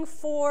praying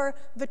for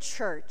the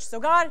church. So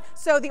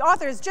the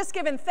author has just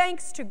given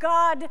thanks to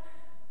God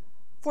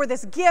for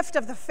this gift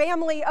of the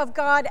family of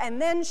God,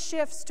 and then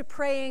shifts to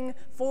praying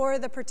for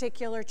the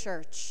particular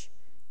church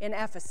in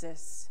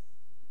Ephesus,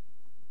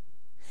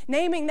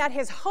 naming that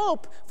his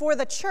hope for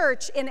the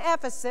church in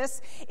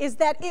Ephesus is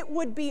that it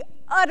would be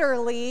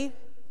utterly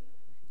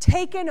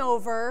taken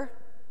over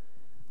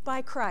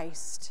by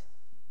Christ.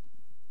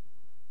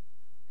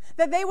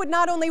 That they would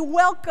not only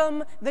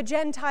welcome the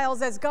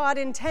Gentiles as God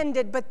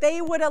intended, but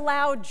they would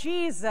allow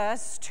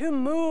Jesus to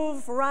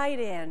move right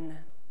in,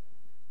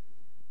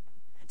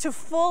 to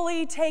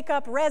fully take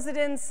up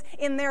residence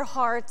in their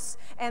hearts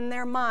and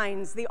their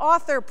minds. The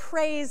author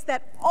prays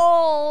that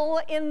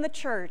all in the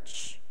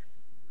church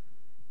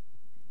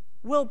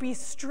will be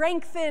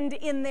strengthened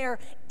in their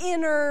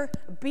inner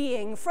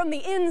being, from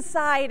the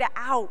inside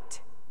out,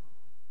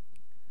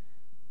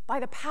 by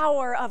the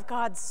power of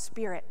God's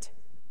Spirit.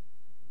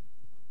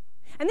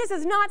 And this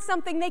is not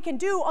something they can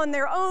do on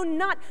their own,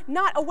 not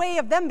a way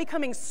of them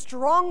becoming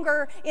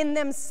stronger in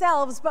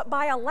themselves, but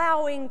by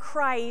allowing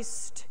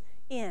Christ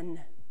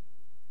in,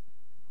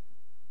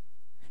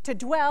 to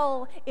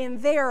dwell in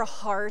their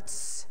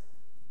hearts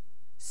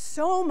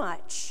so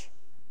much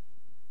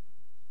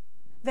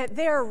that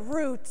their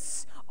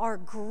roots are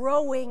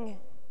growing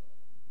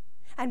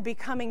and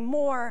becoming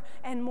more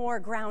and more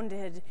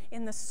grounded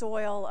in the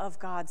soil of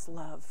God's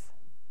love.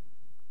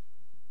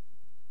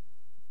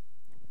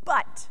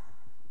 But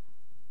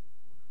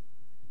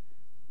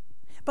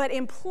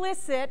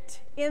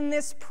implicit in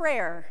this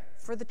prayer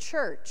for the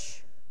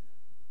church,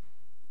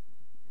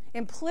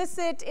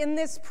 implicit in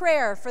this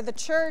prayer for the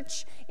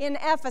church in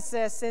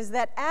Ephesus is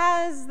that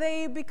as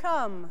they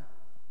become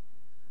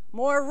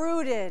more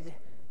rooted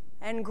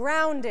and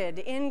grounded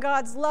in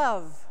God's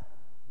love,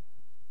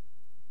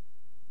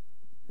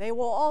 they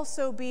will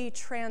also be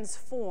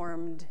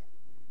transformed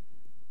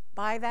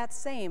by that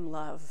same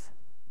love.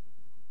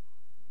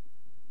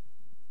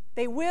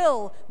 They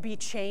will be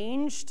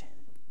changed,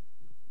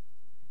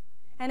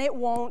 and it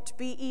won't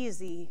be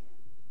easy.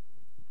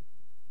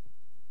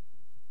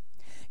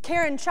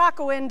 Karen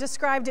Chakowin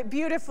described it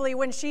beautifully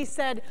when she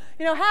said,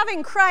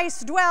 having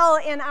Christ dwell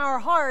in our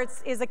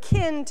hearts is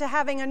akin to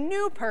having a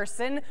new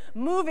person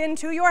move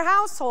into your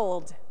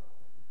household.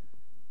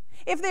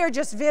 If they're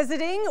just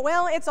visiting,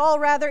 well, it's all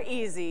rather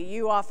easy.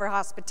 You offer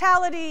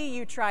hospitality,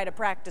 you try to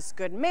practice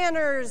good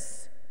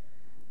manners.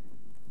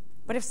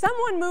 But if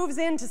someone moves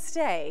in to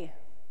stay,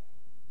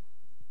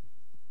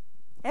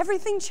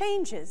 everything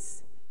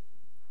changes.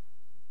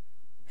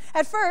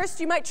 At first,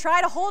 you might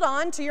try to hold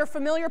on to your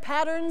familiar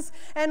patterns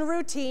and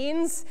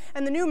routines,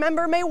 and the new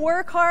member may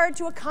work hard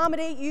to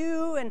accommodate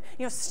you and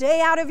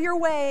stay out of your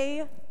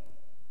way.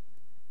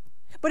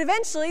 But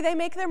eventually, they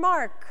make their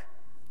mark.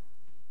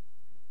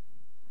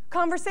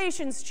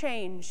 Conversations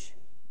change.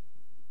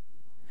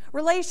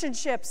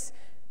 Relationships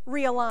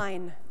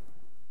realign.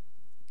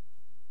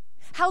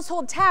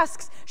 Household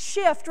tasks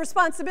shift,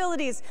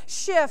 responsibilities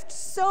shift.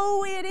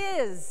 So it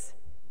is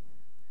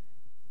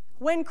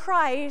when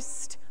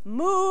Christ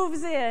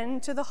moves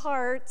into the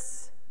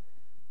hearts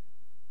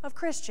of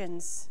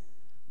Christians.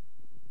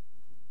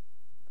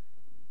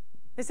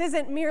 This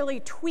isn't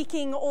merely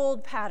tweaking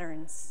old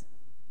patterns.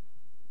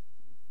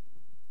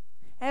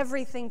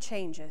 Everything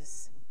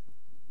changes.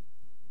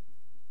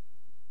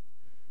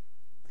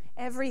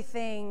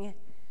 Everything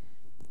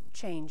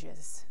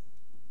changes.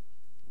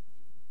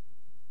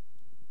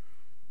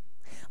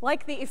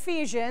 Like the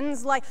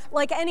Ephesians, like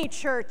any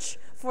church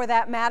for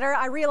that matter,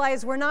 I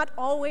realize we're not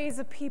always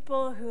a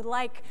people who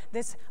like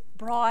this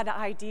broad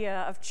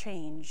idea of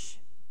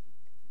change.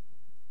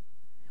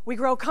 We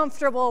grow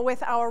comfortable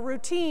with our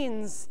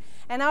routines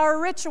and our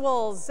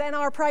rituals and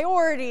our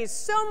priorities,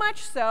 so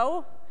much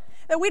so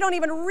that we don't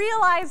even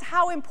realize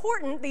how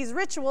important these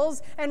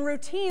rituals and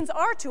routines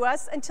are to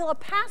us until a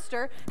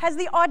pastor has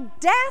the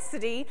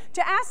audacity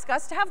to ask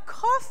us to have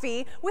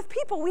coffee with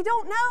people we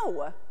don't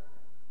know.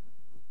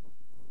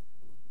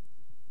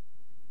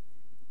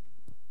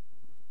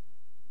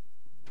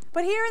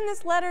 But here in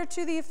this letter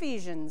to the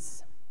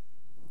Ephesians,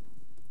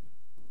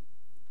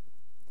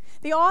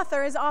 the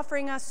author is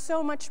offering us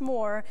so much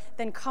more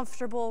than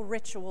comfortable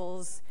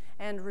rituals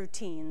and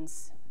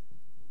routines.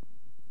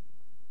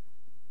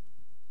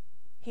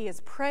 He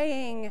is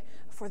praying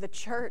for the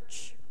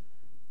church,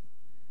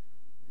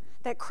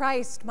 that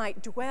Christ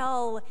might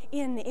dwell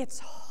in its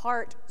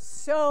heart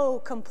so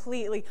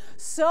completely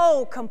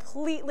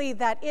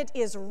that it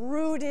is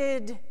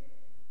rooted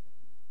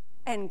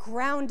and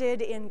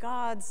grounded in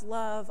God's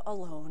love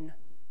alone,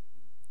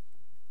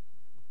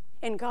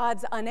 in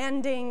God's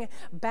unending,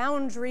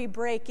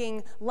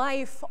 boundary-breaking,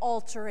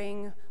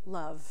 life-altering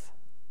love.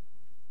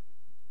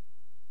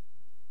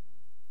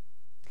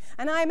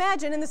 And I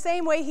imagine in the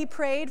same way he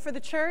prayed for the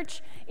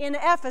church in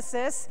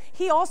Ephesus,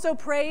 he also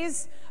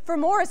prays for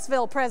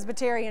Morrisville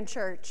Presbyterian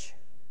Church,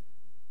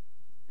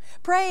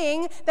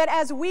 praying that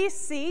as we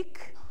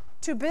seek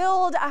to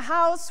build a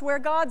house where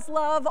God's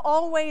love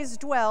always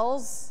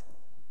dwells,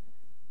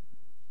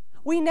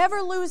 we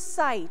never lose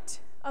sight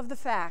of the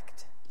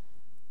fact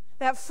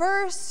that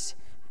first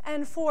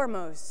and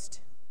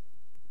foremost,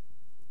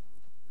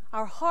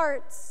 our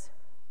hearts,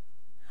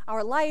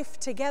 our life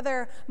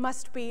together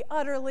must be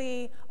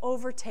utterly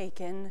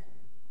overtaken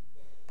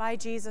by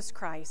Jesus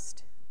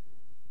Christ,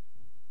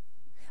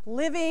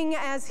 living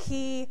as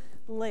he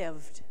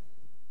lived,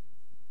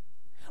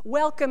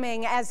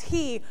 welcoming as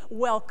he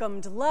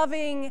welcomed,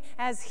 loving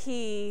as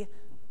he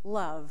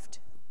loved.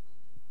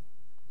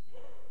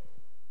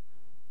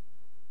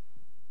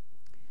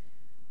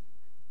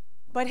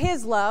 But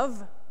his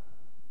love,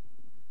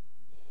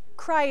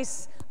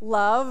 Christ's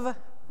love,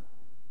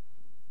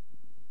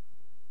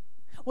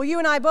 well, you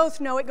and I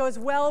both know it goes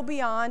well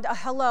beyond a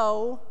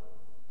hello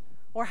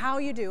or how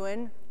you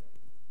doing,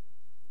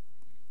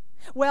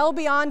 well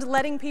beyond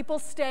letting people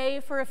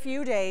stay for a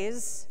few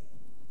days.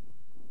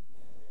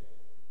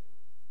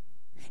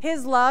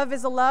 His love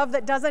is a love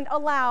that doesn't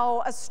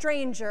allow a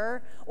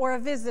stranger or a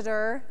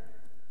visitor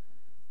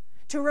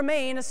to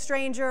remain a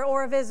stranger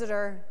or a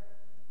visitor,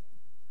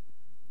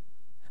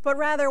 but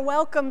rather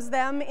welcomes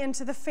them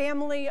into the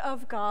family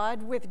of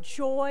God with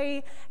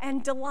joy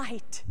and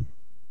delight,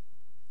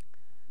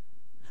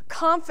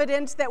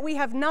 confident that we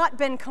have not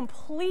been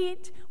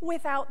complete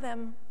without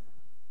them,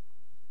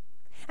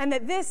 and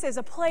that this is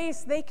a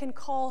place they can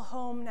call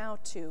home now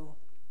too.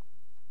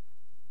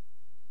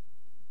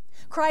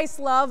 Christ's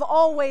love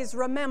always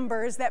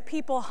remembers that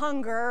people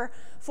hunger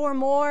for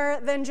more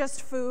than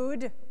just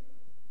food,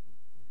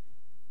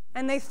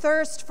 and they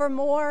thirst for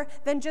more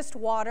than just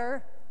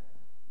water.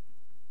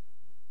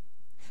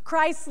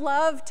 Christ's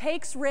love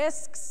takes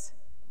risks.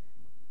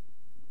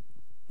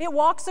 It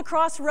walks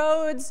across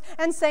roads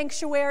and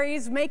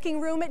sanctuaries,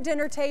 making room at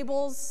dinner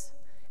tables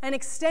and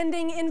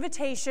extending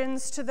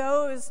invitations to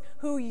those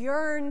who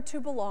yearn to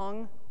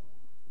belong.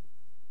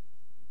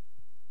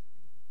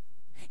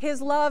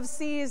 His love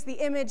sees the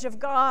image of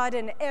God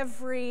in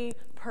every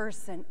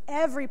person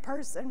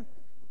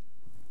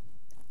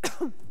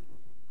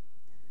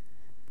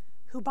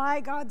who by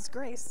God's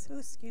grace,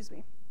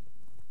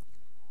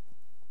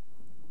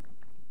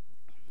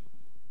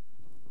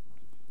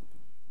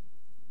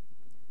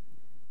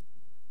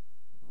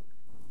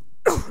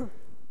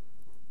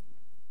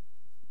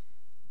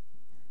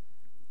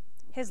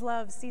 His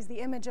love sees the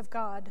image of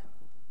God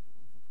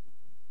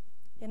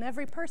in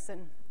every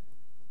person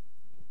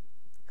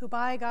who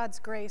by God's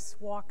grace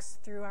walks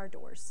through our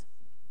doors.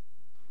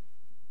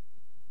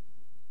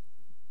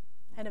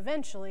 And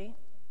eventually,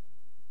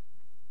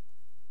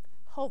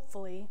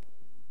 hopefully,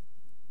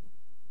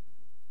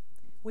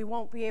 we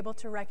won't be able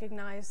to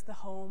recognize the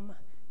home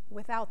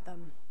without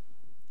them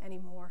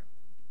anymore.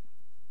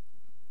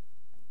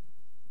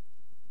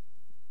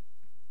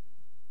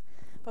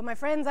 But my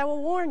friends, I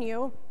will warn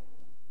you,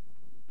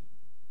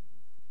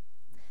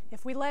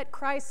 if we let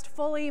Christ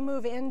fully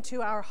move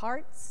into our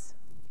hearts,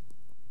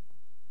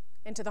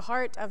 into the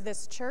heart of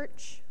this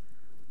church,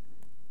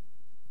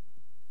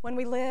 when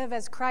we live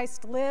as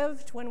Christ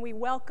lived, when we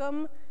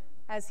welcome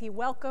as he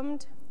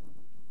welcomed,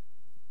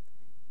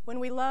 when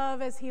we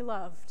love as he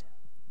loved,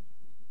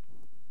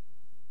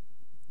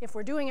 if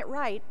we're doing it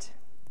right,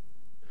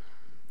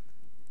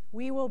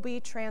 we will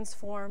be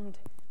transformed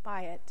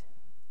by it.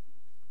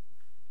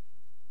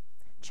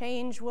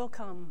 Change will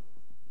come.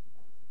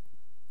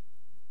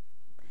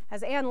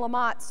 As Anne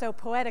Lamott so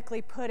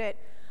poetically put it,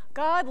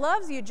 God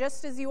loves you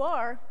just as you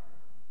are,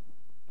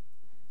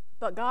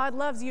 but God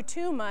loves you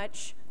too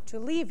much to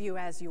leave you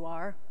as you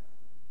are.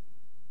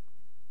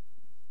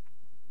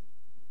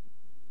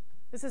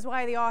 This is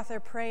why the author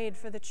prayed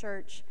for the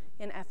church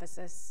in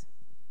Ephesus.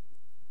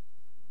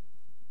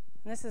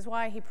 And this is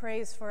why he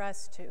prays for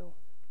us too.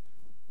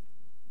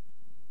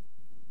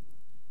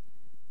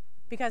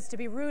 Because to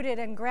be rooted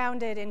and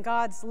grounded in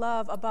God's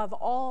love above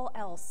all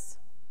else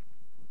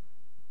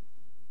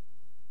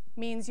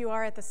means you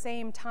are at the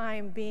same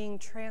time being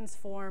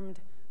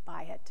transformed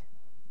by it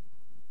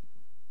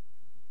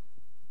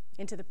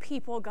into the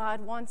people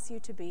God wants you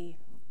to be,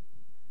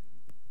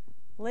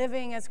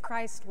 living as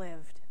Christ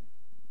lived,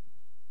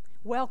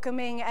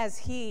 welcoming as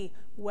he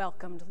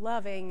welcomed,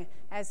 loving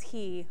as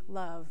he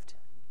loved.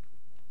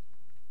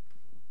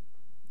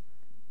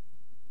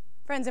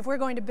 Friends, if we're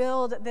going to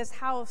build this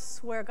house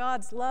where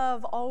God's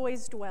love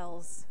always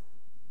dwells,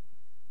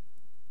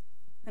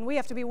 then we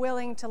have to be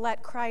willing to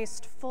let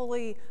Christ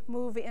fully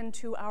move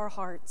into our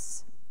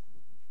hearts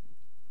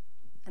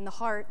and the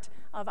heart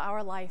of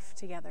our life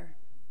together.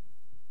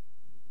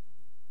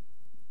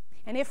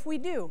 And if we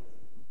do,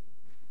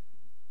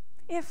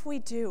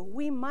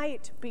 we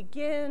might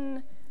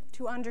begin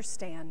to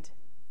understand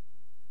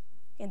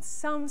in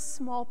some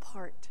small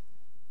part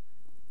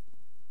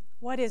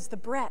what is the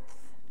breadth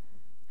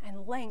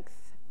and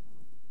length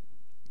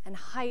and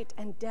height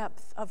and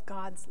depth of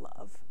God's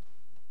love.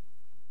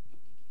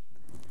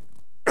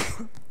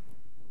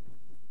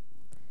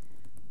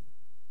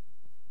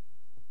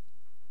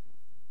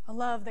 A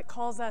love that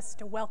calls us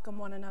to welcome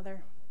one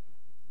another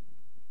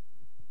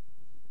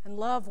and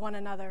love one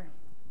another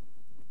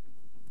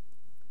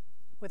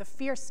with a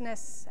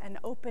fierceness and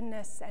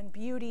openness and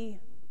beauty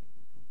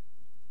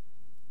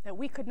that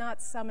we could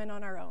not summon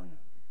on our own.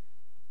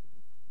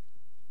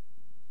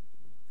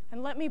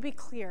 And let me be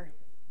clear,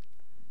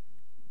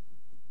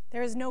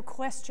 there is no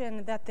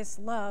question that this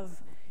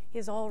love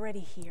is already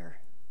here.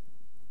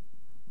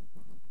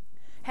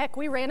 Heck,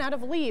 we ran out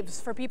of leaves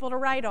for people to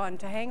write on,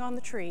 to hang on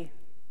the tree,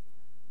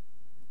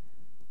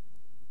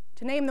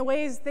 to name the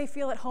ways they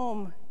feel at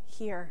home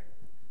here,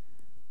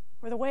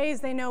 or the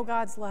ways they know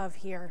God's love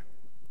here.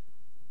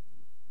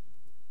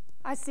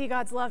 I see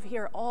God's love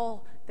here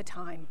all the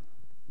time.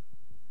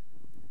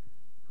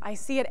 I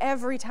see it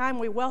every time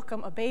we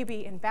welcome a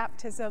baby in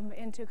baptism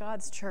into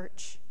God's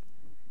church.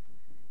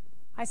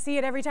 I see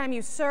it every time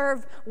you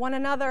serve one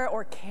another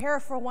or care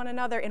for one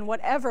another in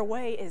whatever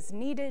way is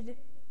needed.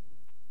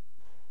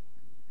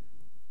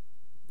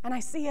 And I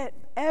see it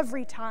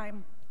every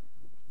time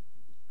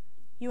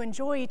you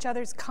enjoy each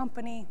other's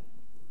company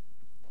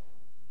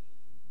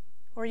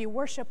or you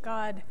worship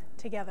God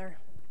together.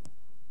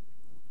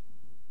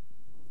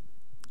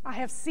 I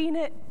have seen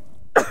it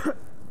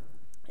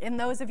in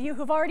those of you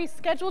who've already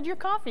scheduled your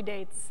coffee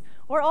dates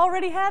or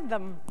already had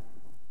them.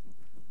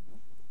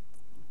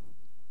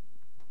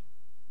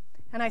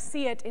 And I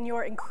see it in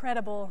your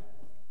incredible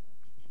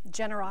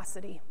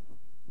generosity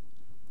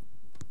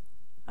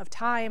of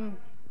time,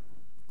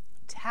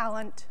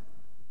 talent,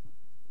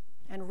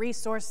 and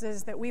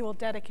resources that we will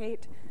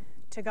dedicate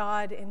to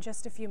God in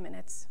just a few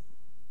minutes.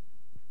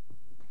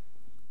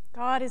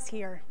 God is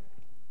here.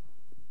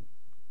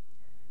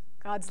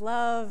 God's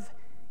love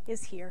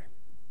is here.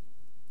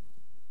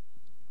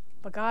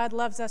 But God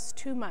loves us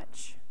too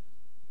much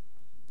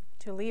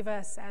to leave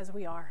us as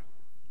we are.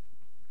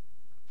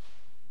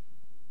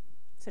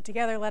 So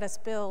together let us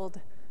build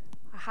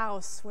a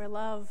house where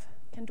love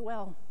can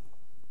dwell.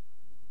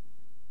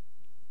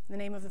 In the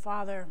name of the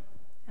Father,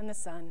 and the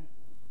Son,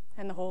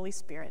 and the Holy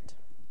Spirit.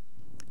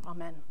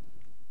 Amen.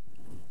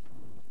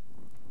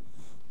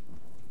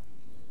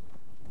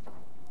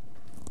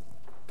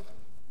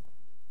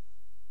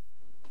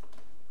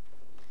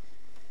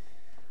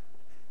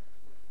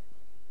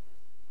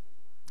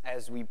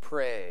 As we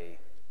pray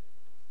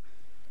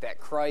that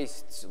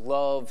Christ's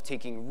love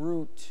taking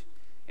root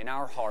in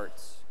our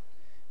hearts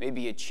may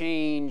be a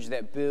change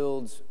that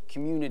builds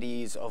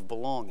communities of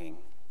belonging,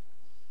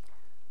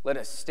 let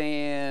us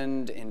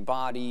stand in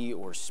body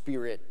or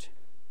spirit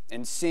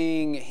and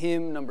sing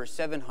hymn number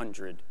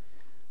 700,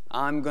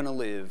 I'm Gonna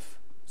Live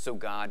So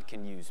God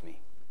Can Use Me.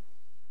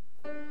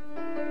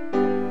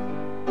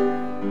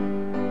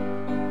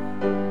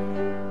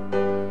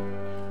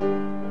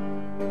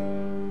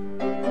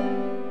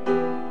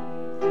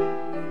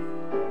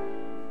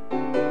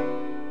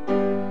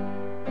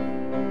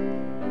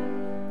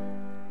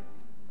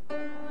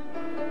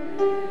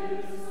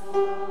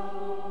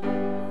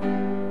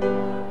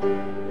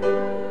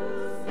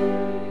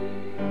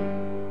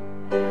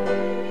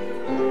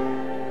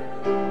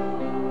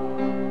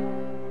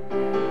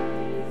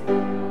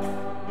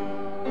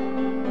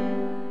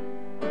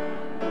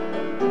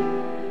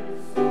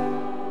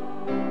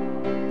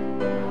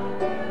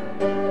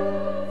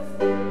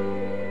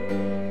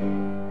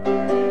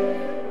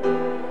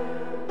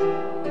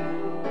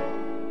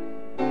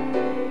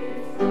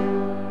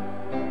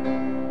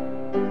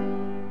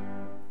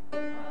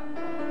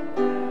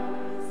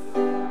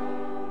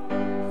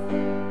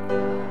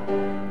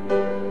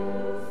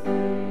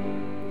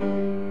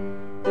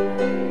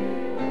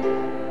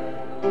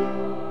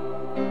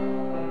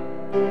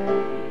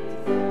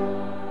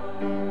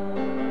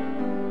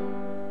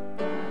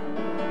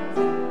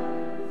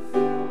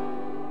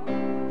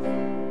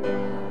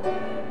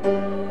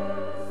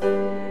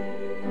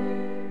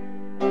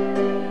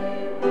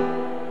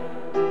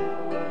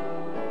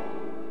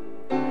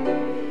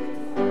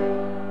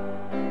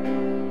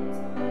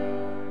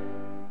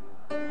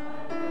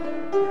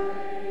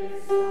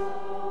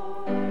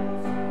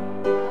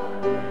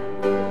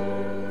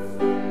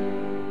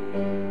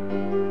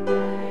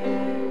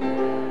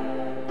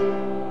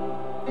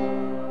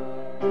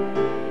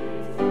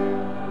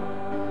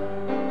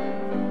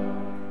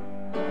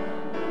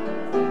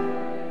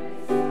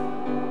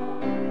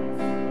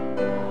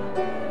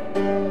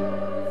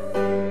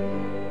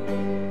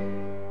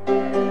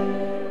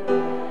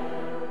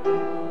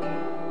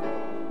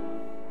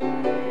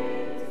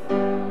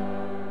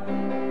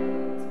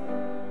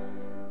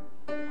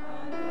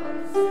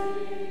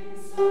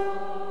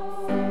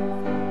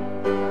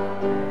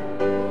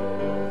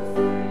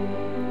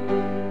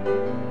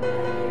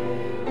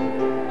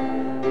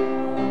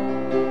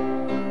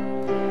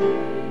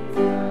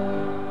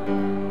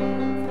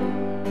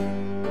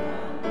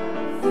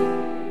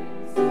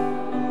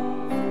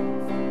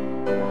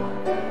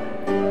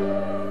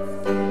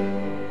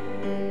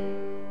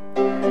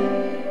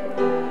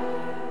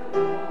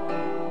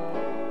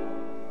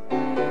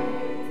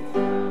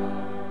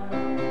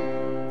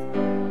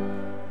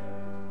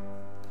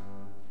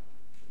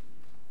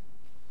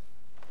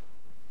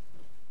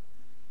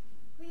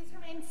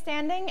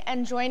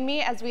 And join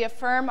me as we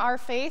affirm our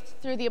faith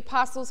through the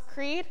Apostles'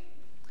 Creed,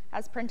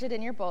 as printed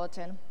in your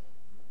bulletin.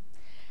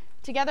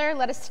 Together,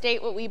 let us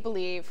state what we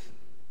believe.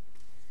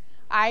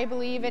 I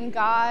believe in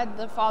God,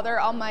 the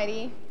Father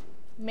Almighty,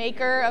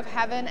 maker of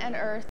heaven and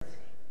earth,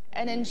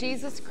 and in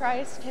Jesus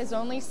Christ, his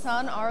only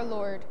Son, our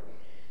Lord,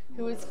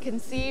 who was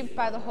conceived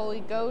by the Holy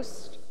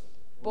Ghost,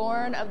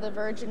 born of the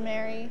Virgin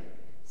Mary,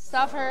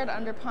 suffered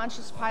under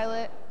Pontius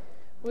Pilate,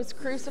 was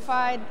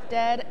crucified,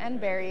 dead,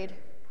 and buried.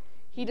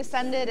 He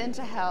descended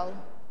into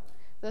hell.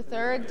 The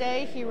third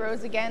day he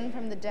rose again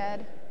from the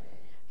dead.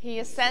 He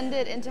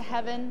ascended into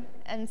heaven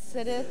and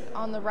sitteth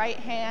on the right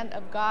hand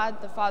of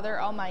God the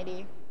Father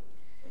Almighty.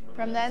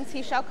 From thence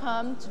he shall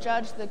come to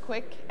judge the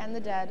quick and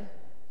the dead.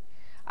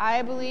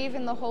 I believe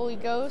in the Holy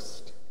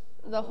Ghost,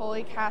 the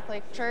Holy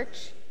Catholic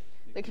Church,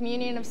 the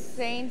communion of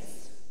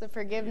saints, the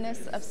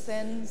forgiveness of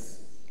sins,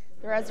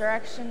 the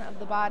resurrection of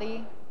the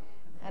body,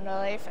 and a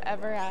life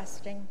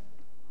everlasting.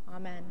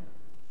 Amen.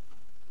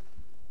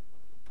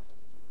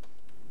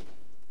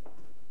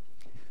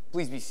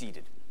 Please be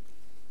seated.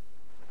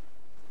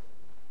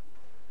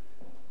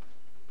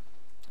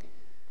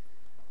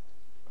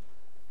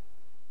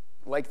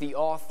 like the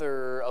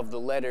author of the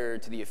letter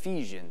to the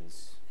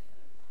Ephesians,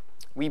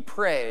 we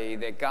pray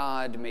that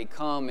God may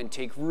come and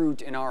take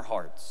root in our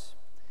hearts,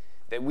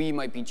 that we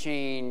might be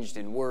changed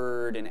in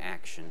word and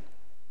action.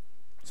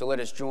 So let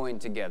us join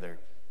together.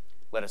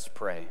 Let us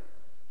pray.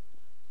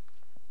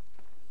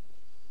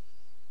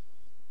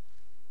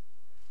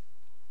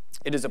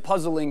 It is a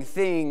puzzling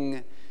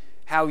thing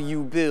how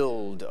you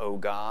build, O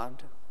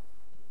God,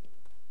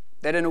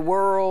 that in a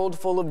world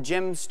full of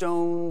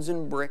gemstones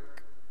and brick,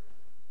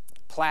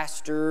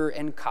 plaster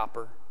and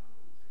copper,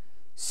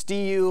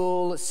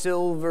 steel,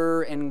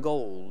 silver, and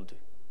gold,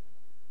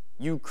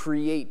 you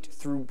create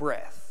through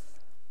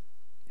breath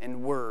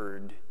and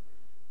word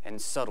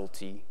and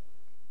subtlety.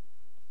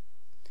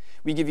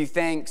 We give you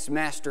thanks,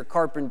 Master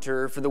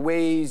Carpenter, for the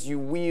ways you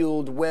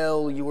wield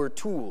well your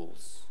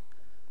tools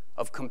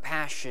of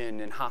compassion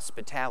and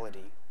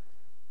hospitality,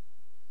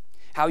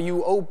 how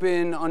you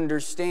open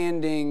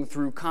understanding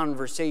through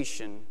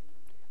conversation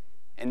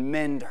and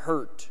mend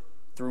hurt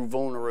through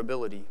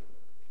vulnerability.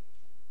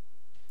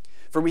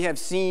 For we have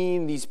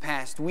seen these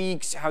past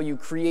weeks how you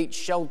create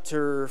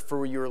shelter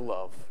for your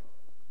love,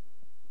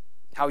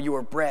 how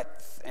your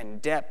breadth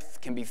and depth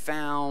can be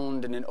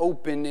found in an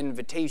open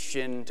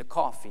invitation to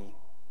coffee,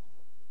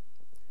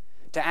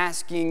 to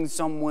asking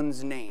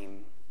someone's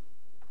name,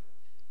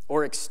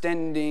 or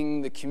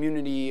extending the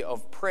community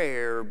of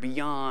prayer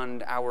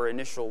beyond our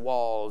initial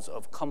walls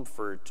of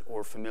comfort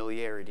or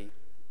familiarity.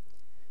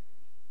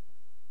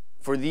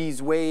 For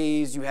these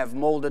ways you have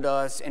molded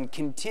us and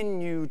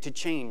continue to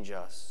change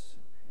us,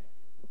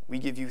 we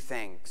give you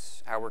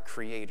thanks, our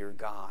Creator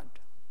God.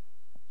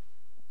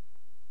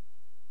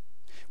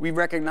 We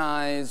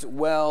recognize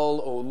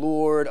well, O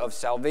Lord of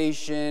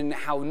salvation,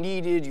 how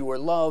needed your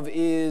love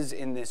is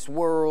in this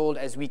world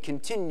as we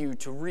continue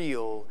to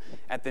reel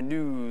at the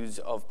news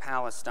of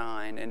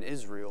Palestine and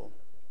Israel.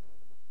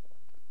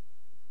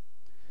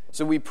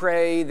 So we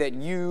pray that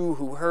you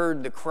who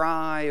heard the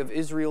cry of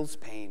Israel's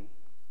pain,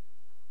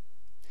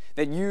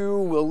 that you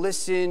will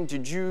listen to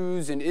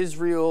Jews in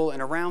Israel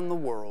and around the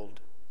world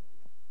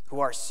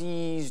who are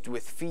seized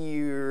with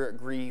fear,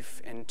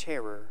 grief, and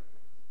terror.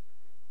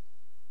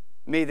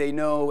 May they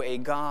know a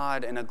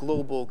God and a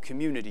global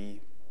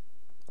community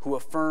who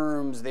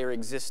affirms their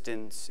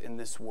existence in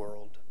this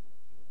world.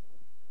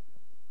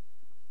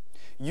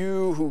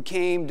 You who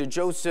came to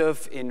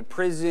Joseph in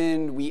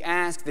prison, we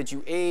ask that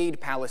you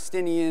aid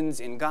Palestinians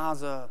in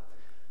Gaza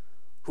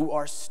who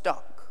are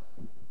stuck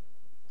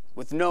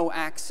with no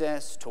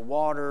access to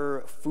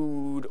water,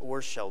 food,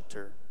 or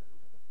shelter,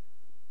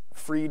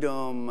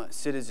 freedom,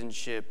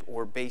 citizenship,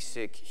 or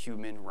basic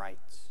human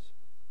rights.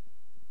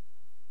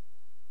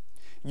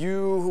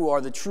 You who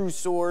are the true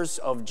source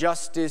of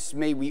justice,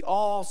 may we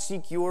all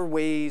seek your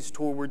ways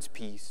towards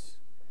peace,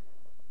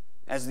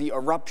 as the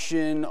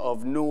eruption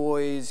of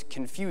noise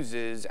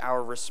confuses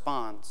our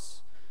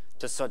response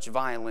to such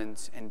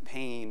violence and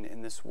pain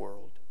in this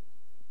world.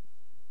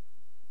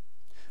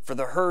 For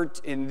the hurt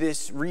in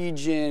this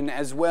region,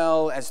 as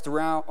well as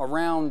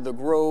around the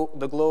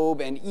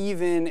globe and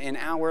even in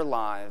our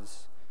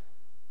lives,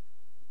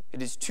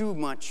 it is too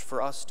much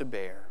for us to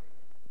bear.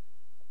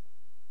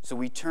 So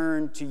we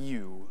turn to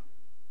you,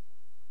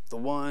 the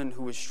one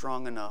who is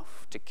strong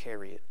enough to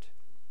carry it.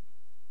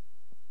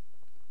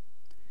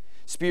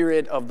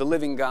 Spirit of the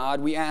living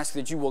God, we ask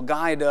that you will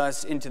guide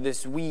us into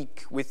this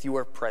week with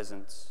your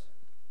presence.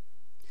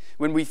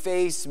 When we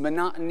face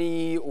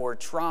monotony or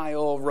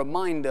trial,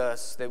 remind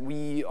us that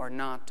we are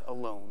not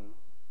alone.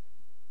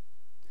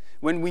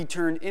 When we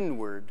turn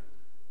inward,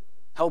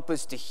 help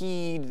us to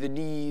heed the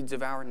needs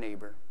of our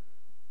neighbor.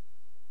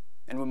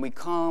 And when we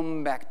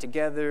come back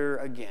together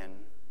again,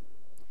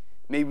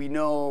 may we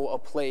know a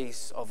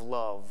place of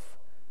love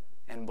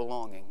and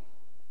belonging.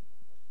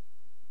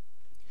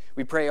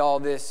 We pray all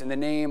this in the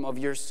name of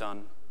your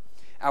Son,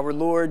 our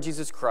Lord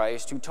Jesus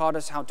Christ, who taught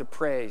us how to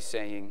pray,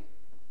 saying,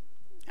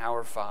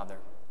 Our Father,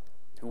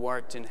 who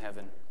art in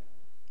heaven,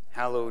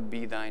 hallowed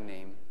be thy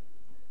name.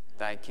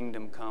 Thy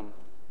kingdom come,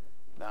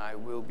 thy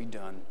will be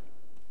done,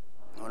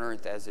 on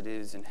earth as it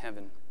is in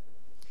heaven.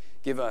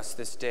 Give us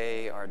this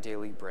day our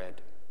daily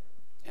bread,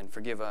 and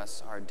forgive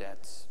us our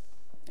debts,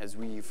 as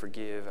we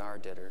forgive our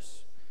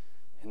debtors.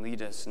 And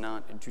lead us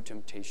not into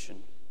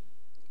temptation,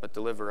 but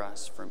deliver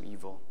us from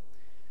evil.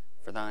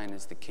 For thine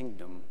is the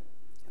kingdom,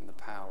 and the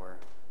power,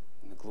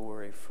 and the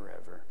glory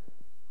forever.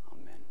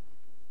 Amen.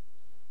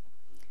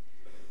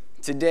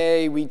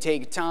 Today we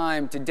take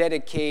time to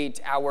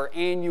dedicate our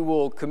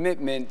annual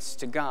commitments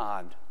to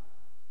God.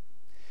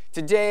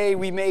 Today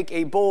we make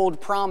a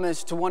bold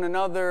promise to one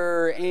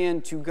another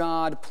and to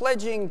God,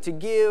 pledging to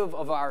give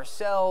of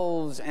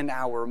ourselves and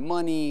our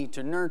money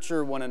to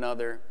nurture one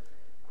another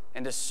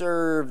and to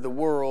serve the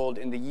world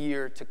in the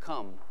year to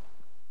come.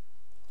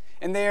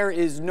 And there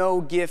is no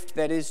gift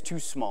that is too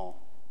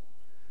small,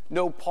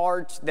 no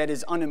part that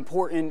is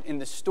unimportant in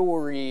the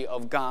story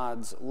of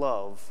God's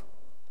love.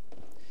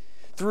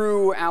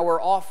 Through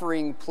our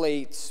offering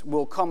plates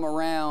will come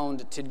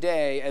around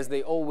today, as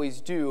they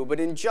always do, but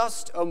in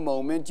just a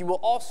moment you will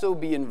also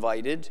be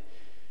invited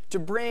to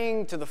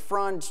bring to the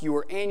front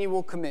your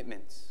annual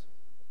commitments,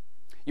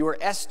 your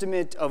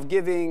estimate of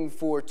giving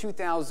for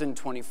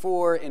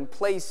 2024, and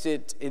place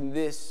it in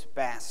this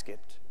basket.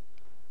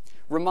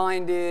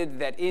 Reminded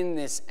that in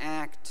this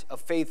act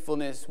of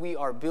faithfulness, we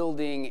are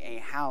building a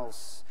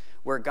house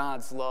where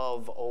God's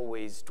love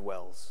always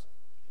dwells.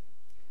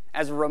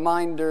 As a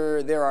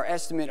reminder, there are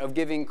estimate of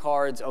giving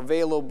cards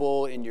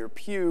available in your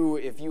pew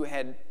if you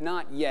had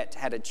not yet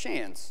had a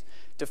chance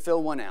to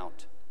fill one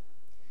out.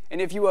 And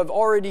if you have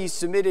already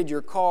submitted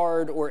your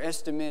card or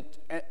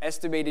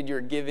estimated your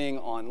giving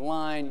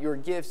online, your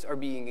gifts are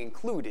being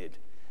included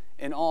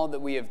in all that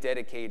we have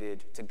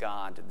dedicated to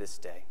God this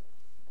day.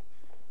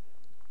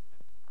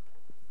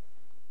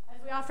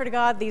 As we offer to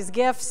God these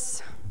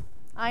gifts,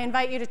 I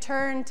invite you to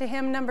turn to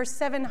hymn number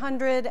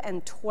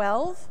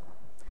 712.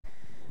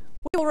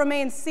 We will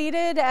remain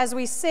seated as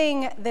we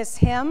sing this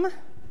hymn,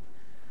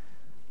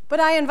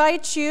 but I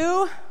invite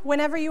you,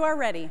 whenever you are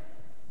ready,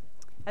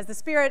 as the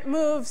Spirit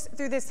moves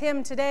through this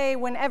hymn today,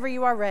 whenever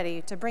you are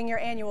ready, to bring your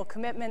annual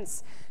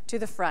commitments to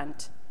the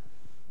front.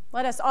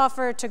 Let us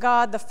offer to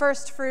God the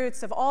first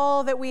fruits of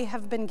all that we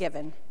have been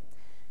given,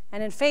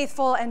 and in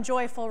faithful and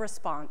joyful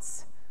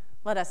response,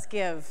 let us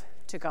give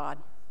to God.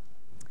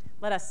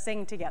 Let us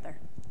sing together.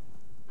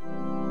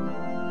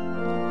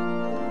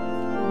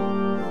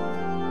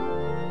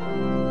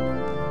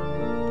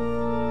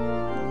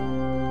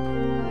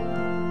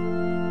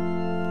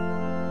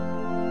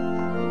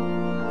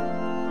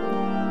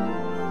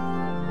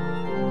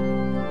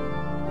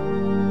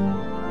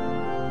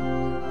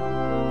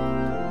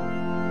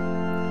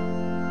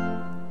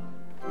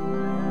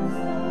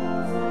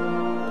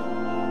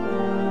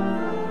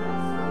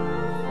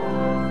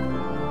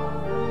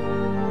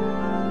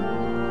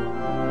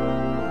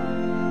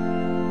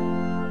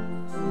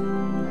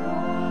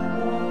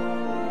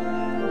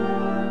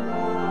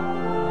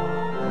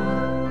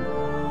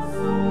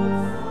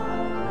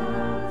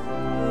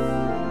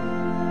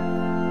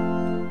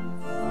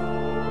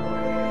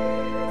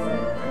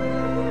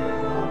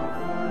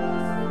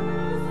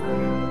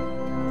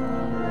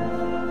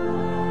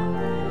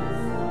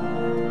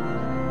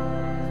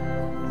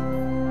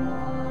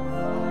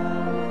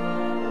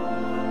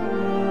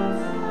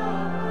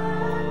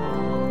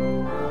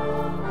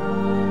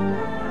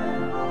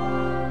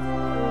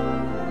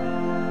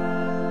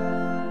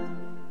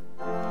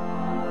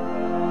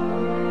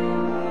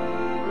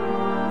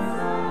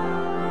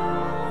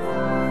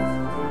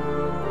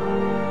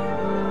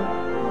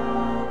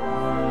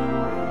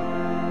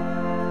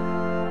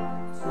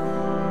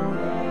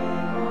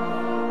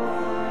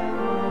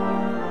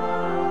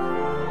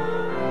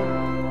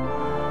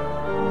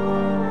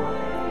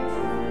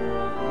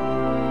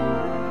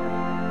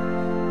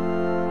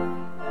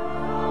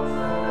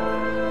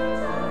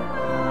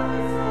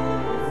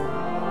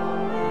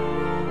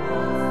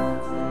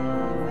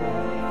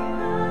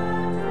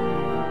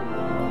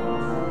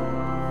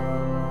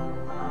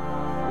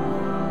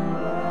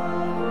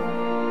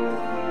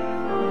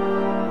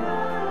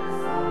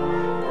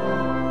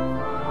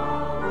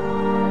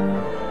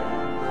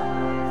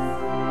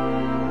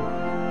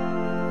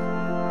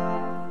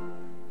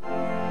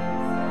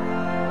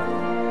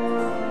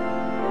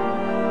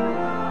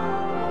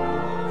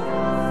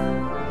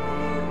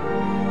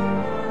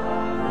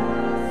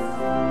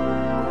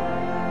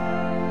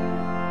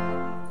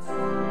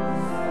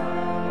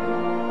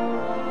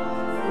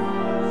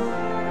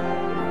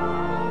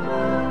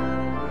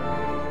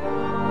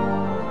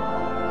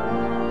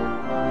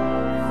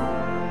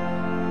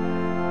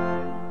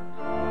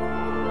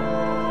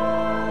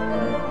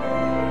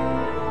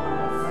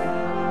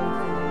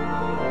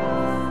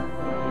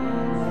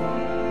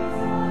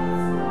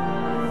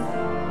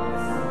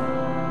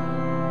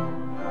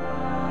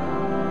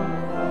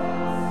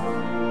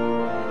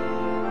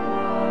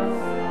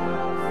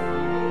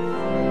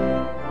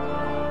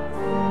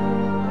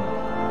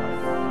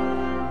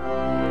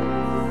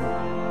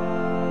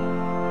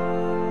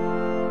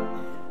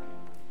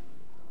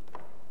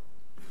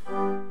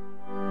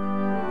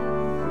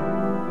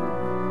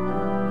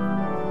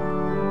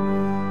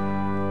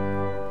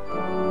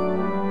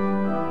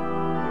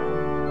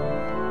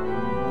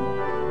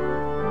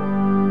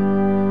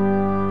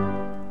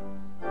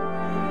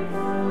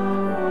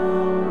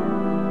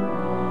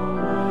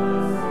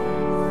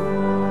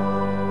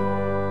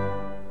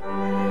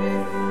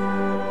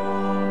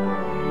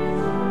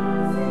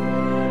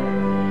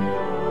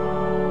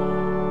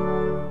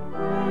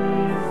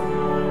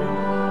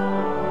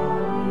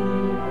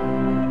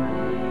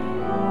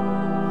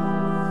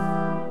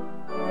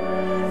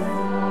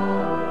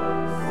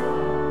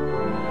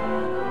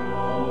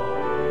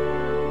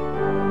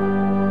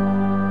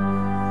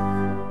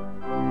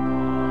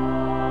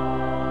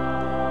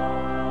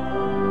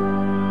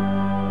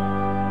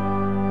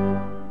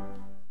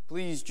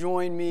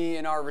 join me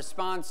in our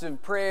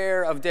responsive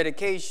prayer of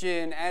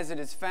dedication as it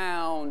is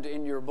found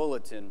in your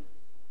bulletin.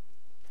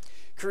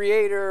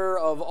 Creator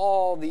of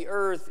all the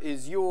earth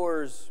is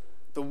yours,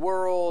 the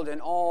world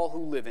and all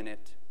who live in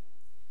it.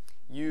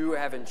 You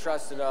have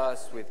entrusted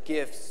us with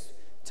gifts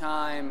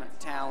time,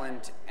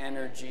 talent,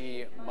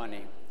 energy,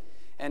 money,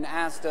 and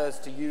asked us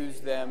to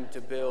use them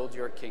to build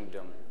your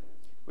kingdom.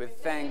 With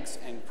thanks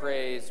and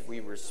praise, we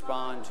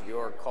respond to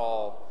your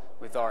call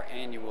with our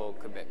annual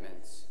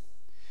commitments.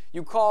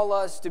 You call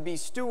us to be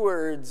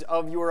stewards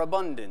of your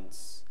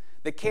abundance,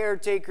 the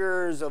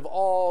caretakers of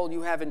all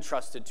you have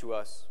entrusted to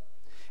us.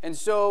 And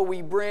so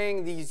we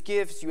bring these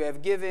gifts you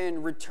have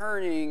given,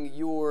 returning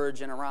your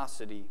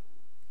generosity.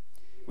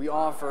 We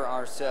offer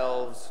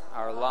ourselves,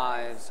 our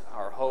lives,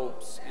 our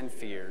hopes and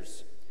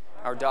fears,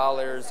 our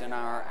dollars and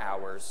our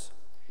hours.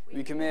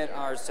 We commit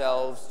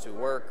ourselves to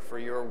work for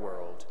your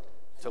world,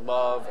 to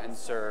love and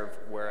serve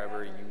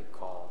wherever you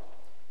call.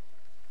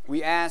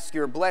 We ask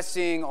your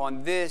blessing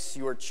on this,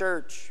 your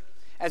church,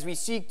 as we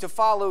seek to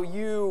follow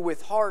you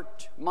with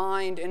heart,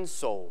 mind, and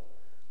soul,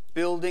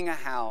 building a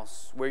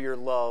house where your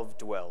love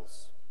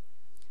dwells.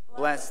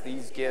 Bless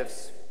these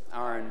gifts,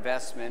 our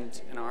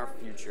investment in our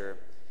future,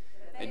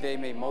 that they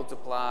may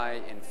multiply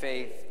in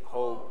faith,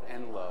 hope,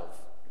 and love.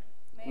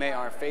 May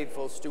our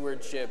faithful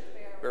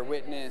stewardship bear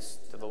witness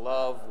to the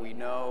love we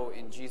know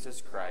in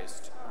Jesus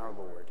Christ, our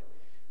Lord.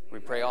 We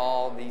pray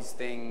all these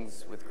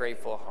things with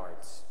grateful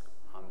hearts.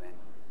 Amen.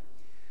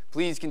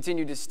 Please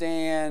continue to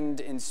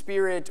stand in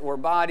spirit or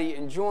body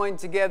and join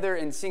together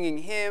in singing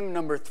hymn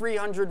number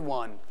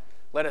 301,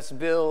 Let Us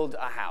Build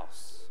a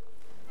House.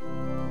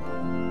 Let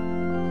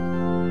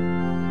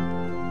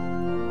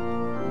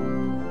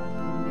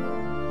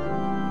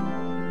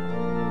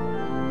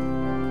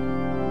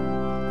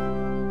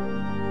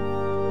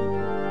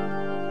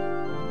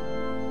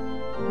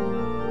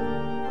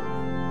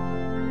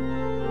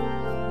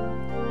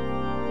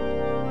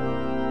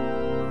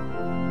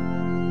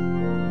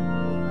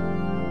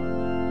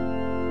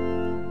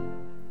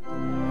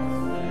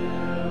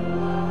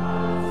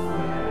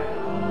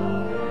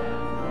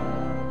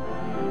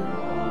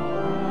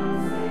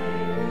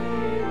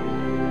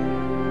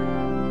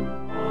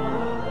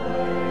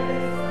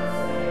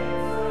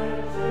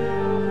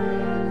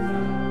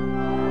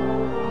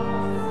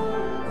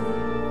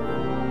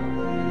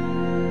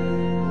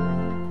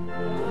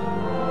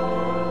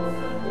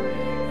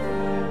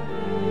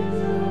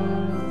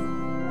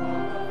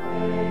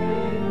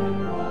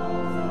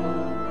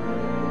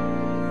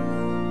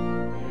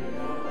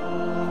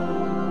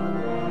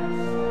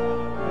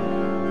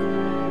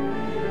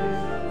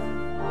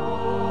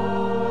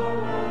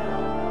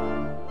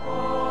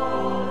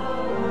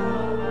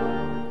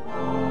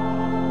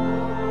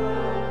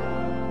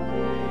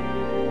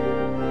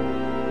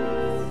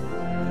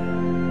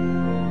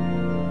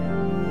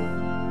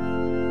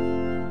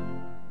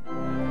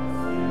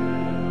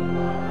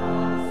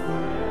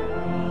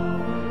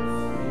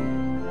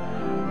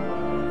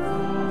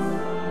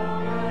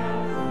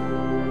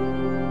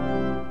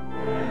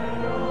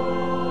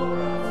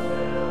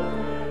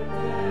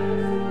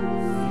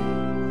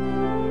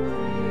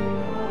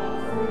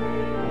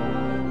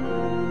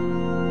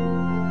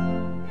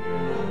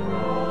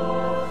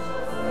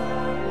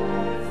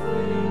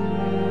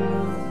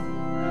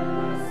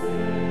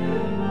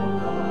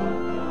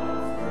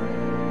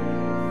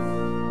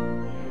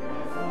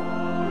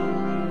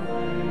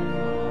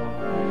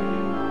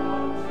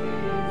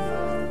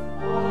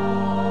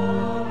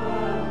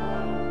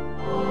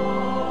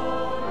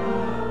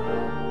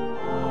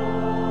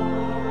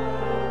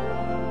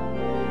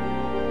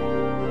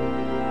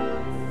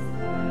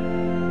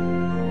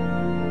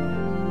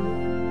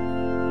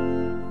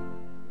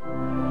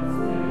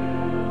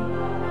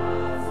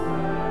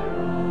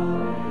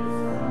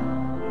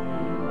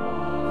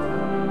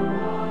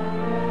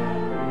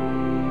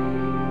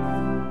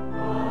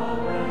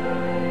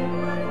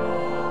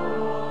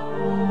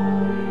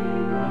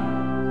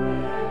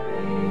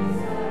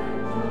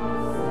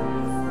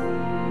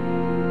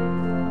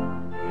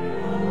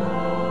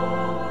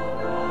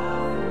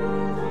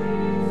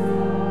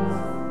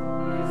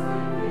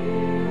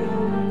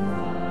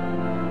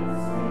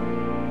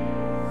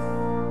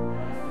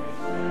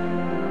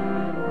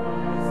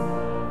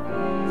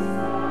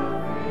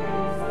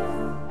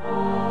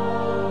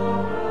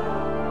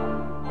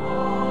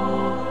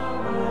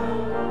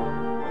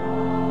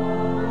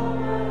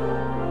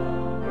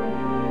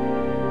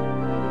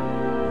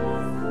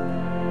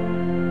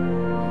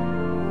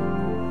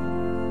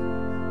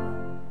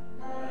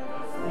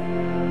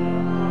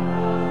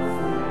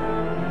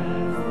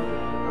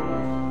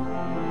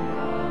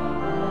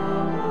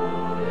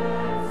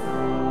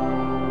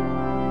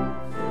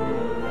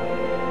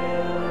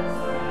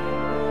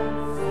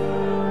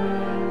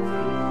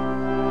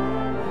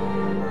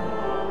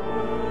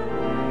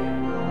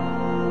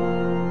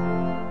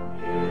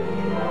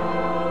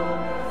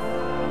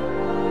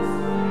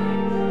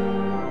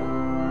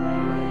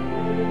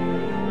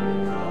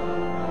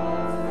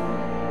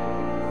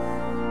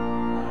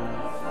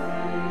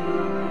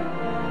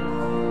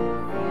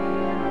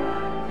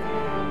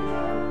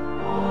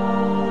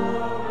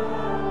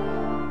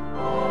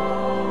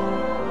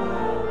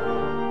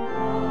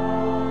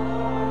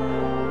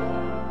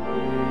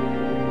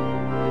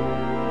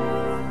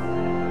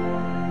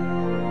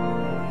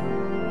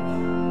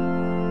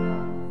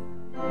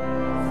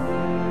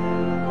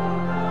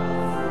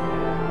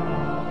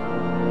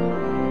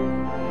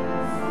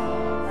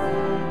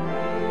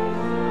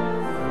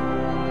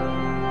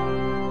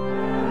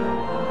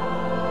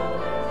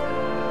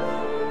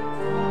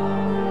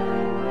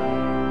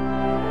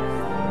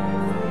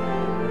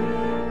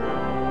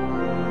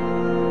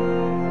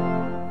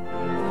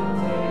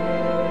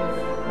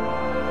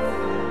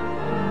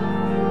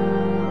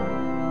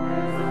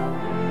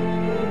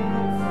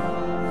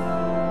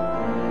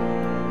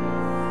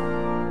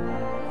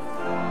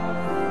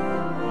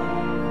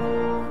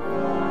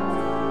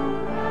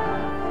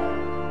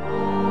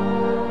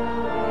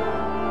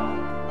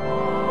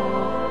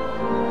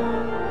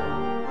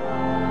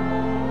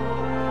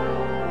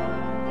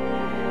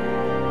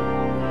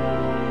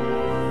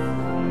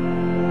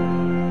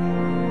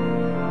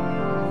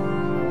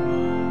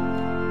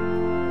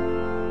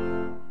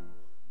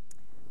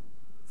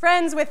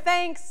Friends, with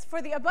thanks for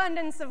the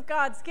abundance of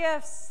God's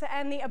gifts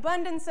and the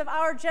abundance of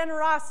our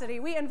generosity,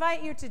 we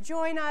invite you to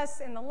join us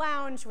in the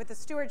lounge with the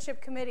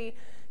Stewardship Committee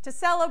to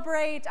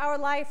celebrate our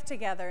life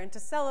together and to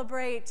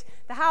celebrate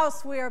the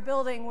house we are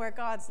building where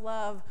God's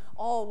love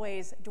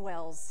always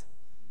dwells.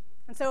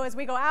 And so as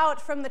we go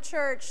out from the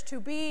church to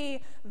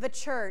be the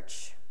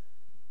church,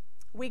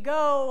 we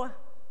go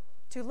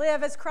to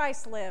live as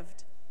Christ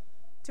lived,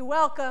 to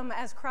welcome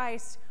as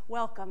Christ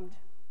welcomed,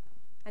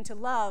 and to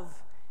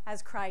love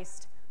as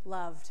Christ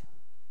loved.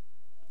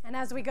 And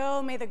as we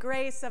go, may the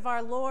grace of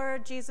our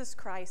Lord Jesus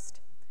Christ,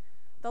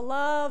 the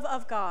love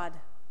of God,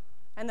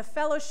 and the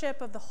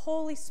fellowship of the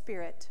Holy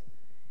Spirit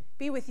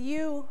be with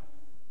you,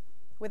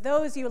 with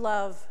those you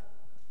love,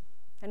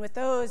 and with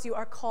those you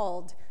are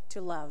called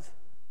to love,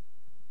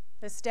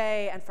 this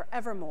day and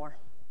forevermore.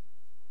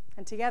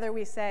 And together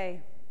we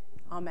say,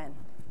 Amen.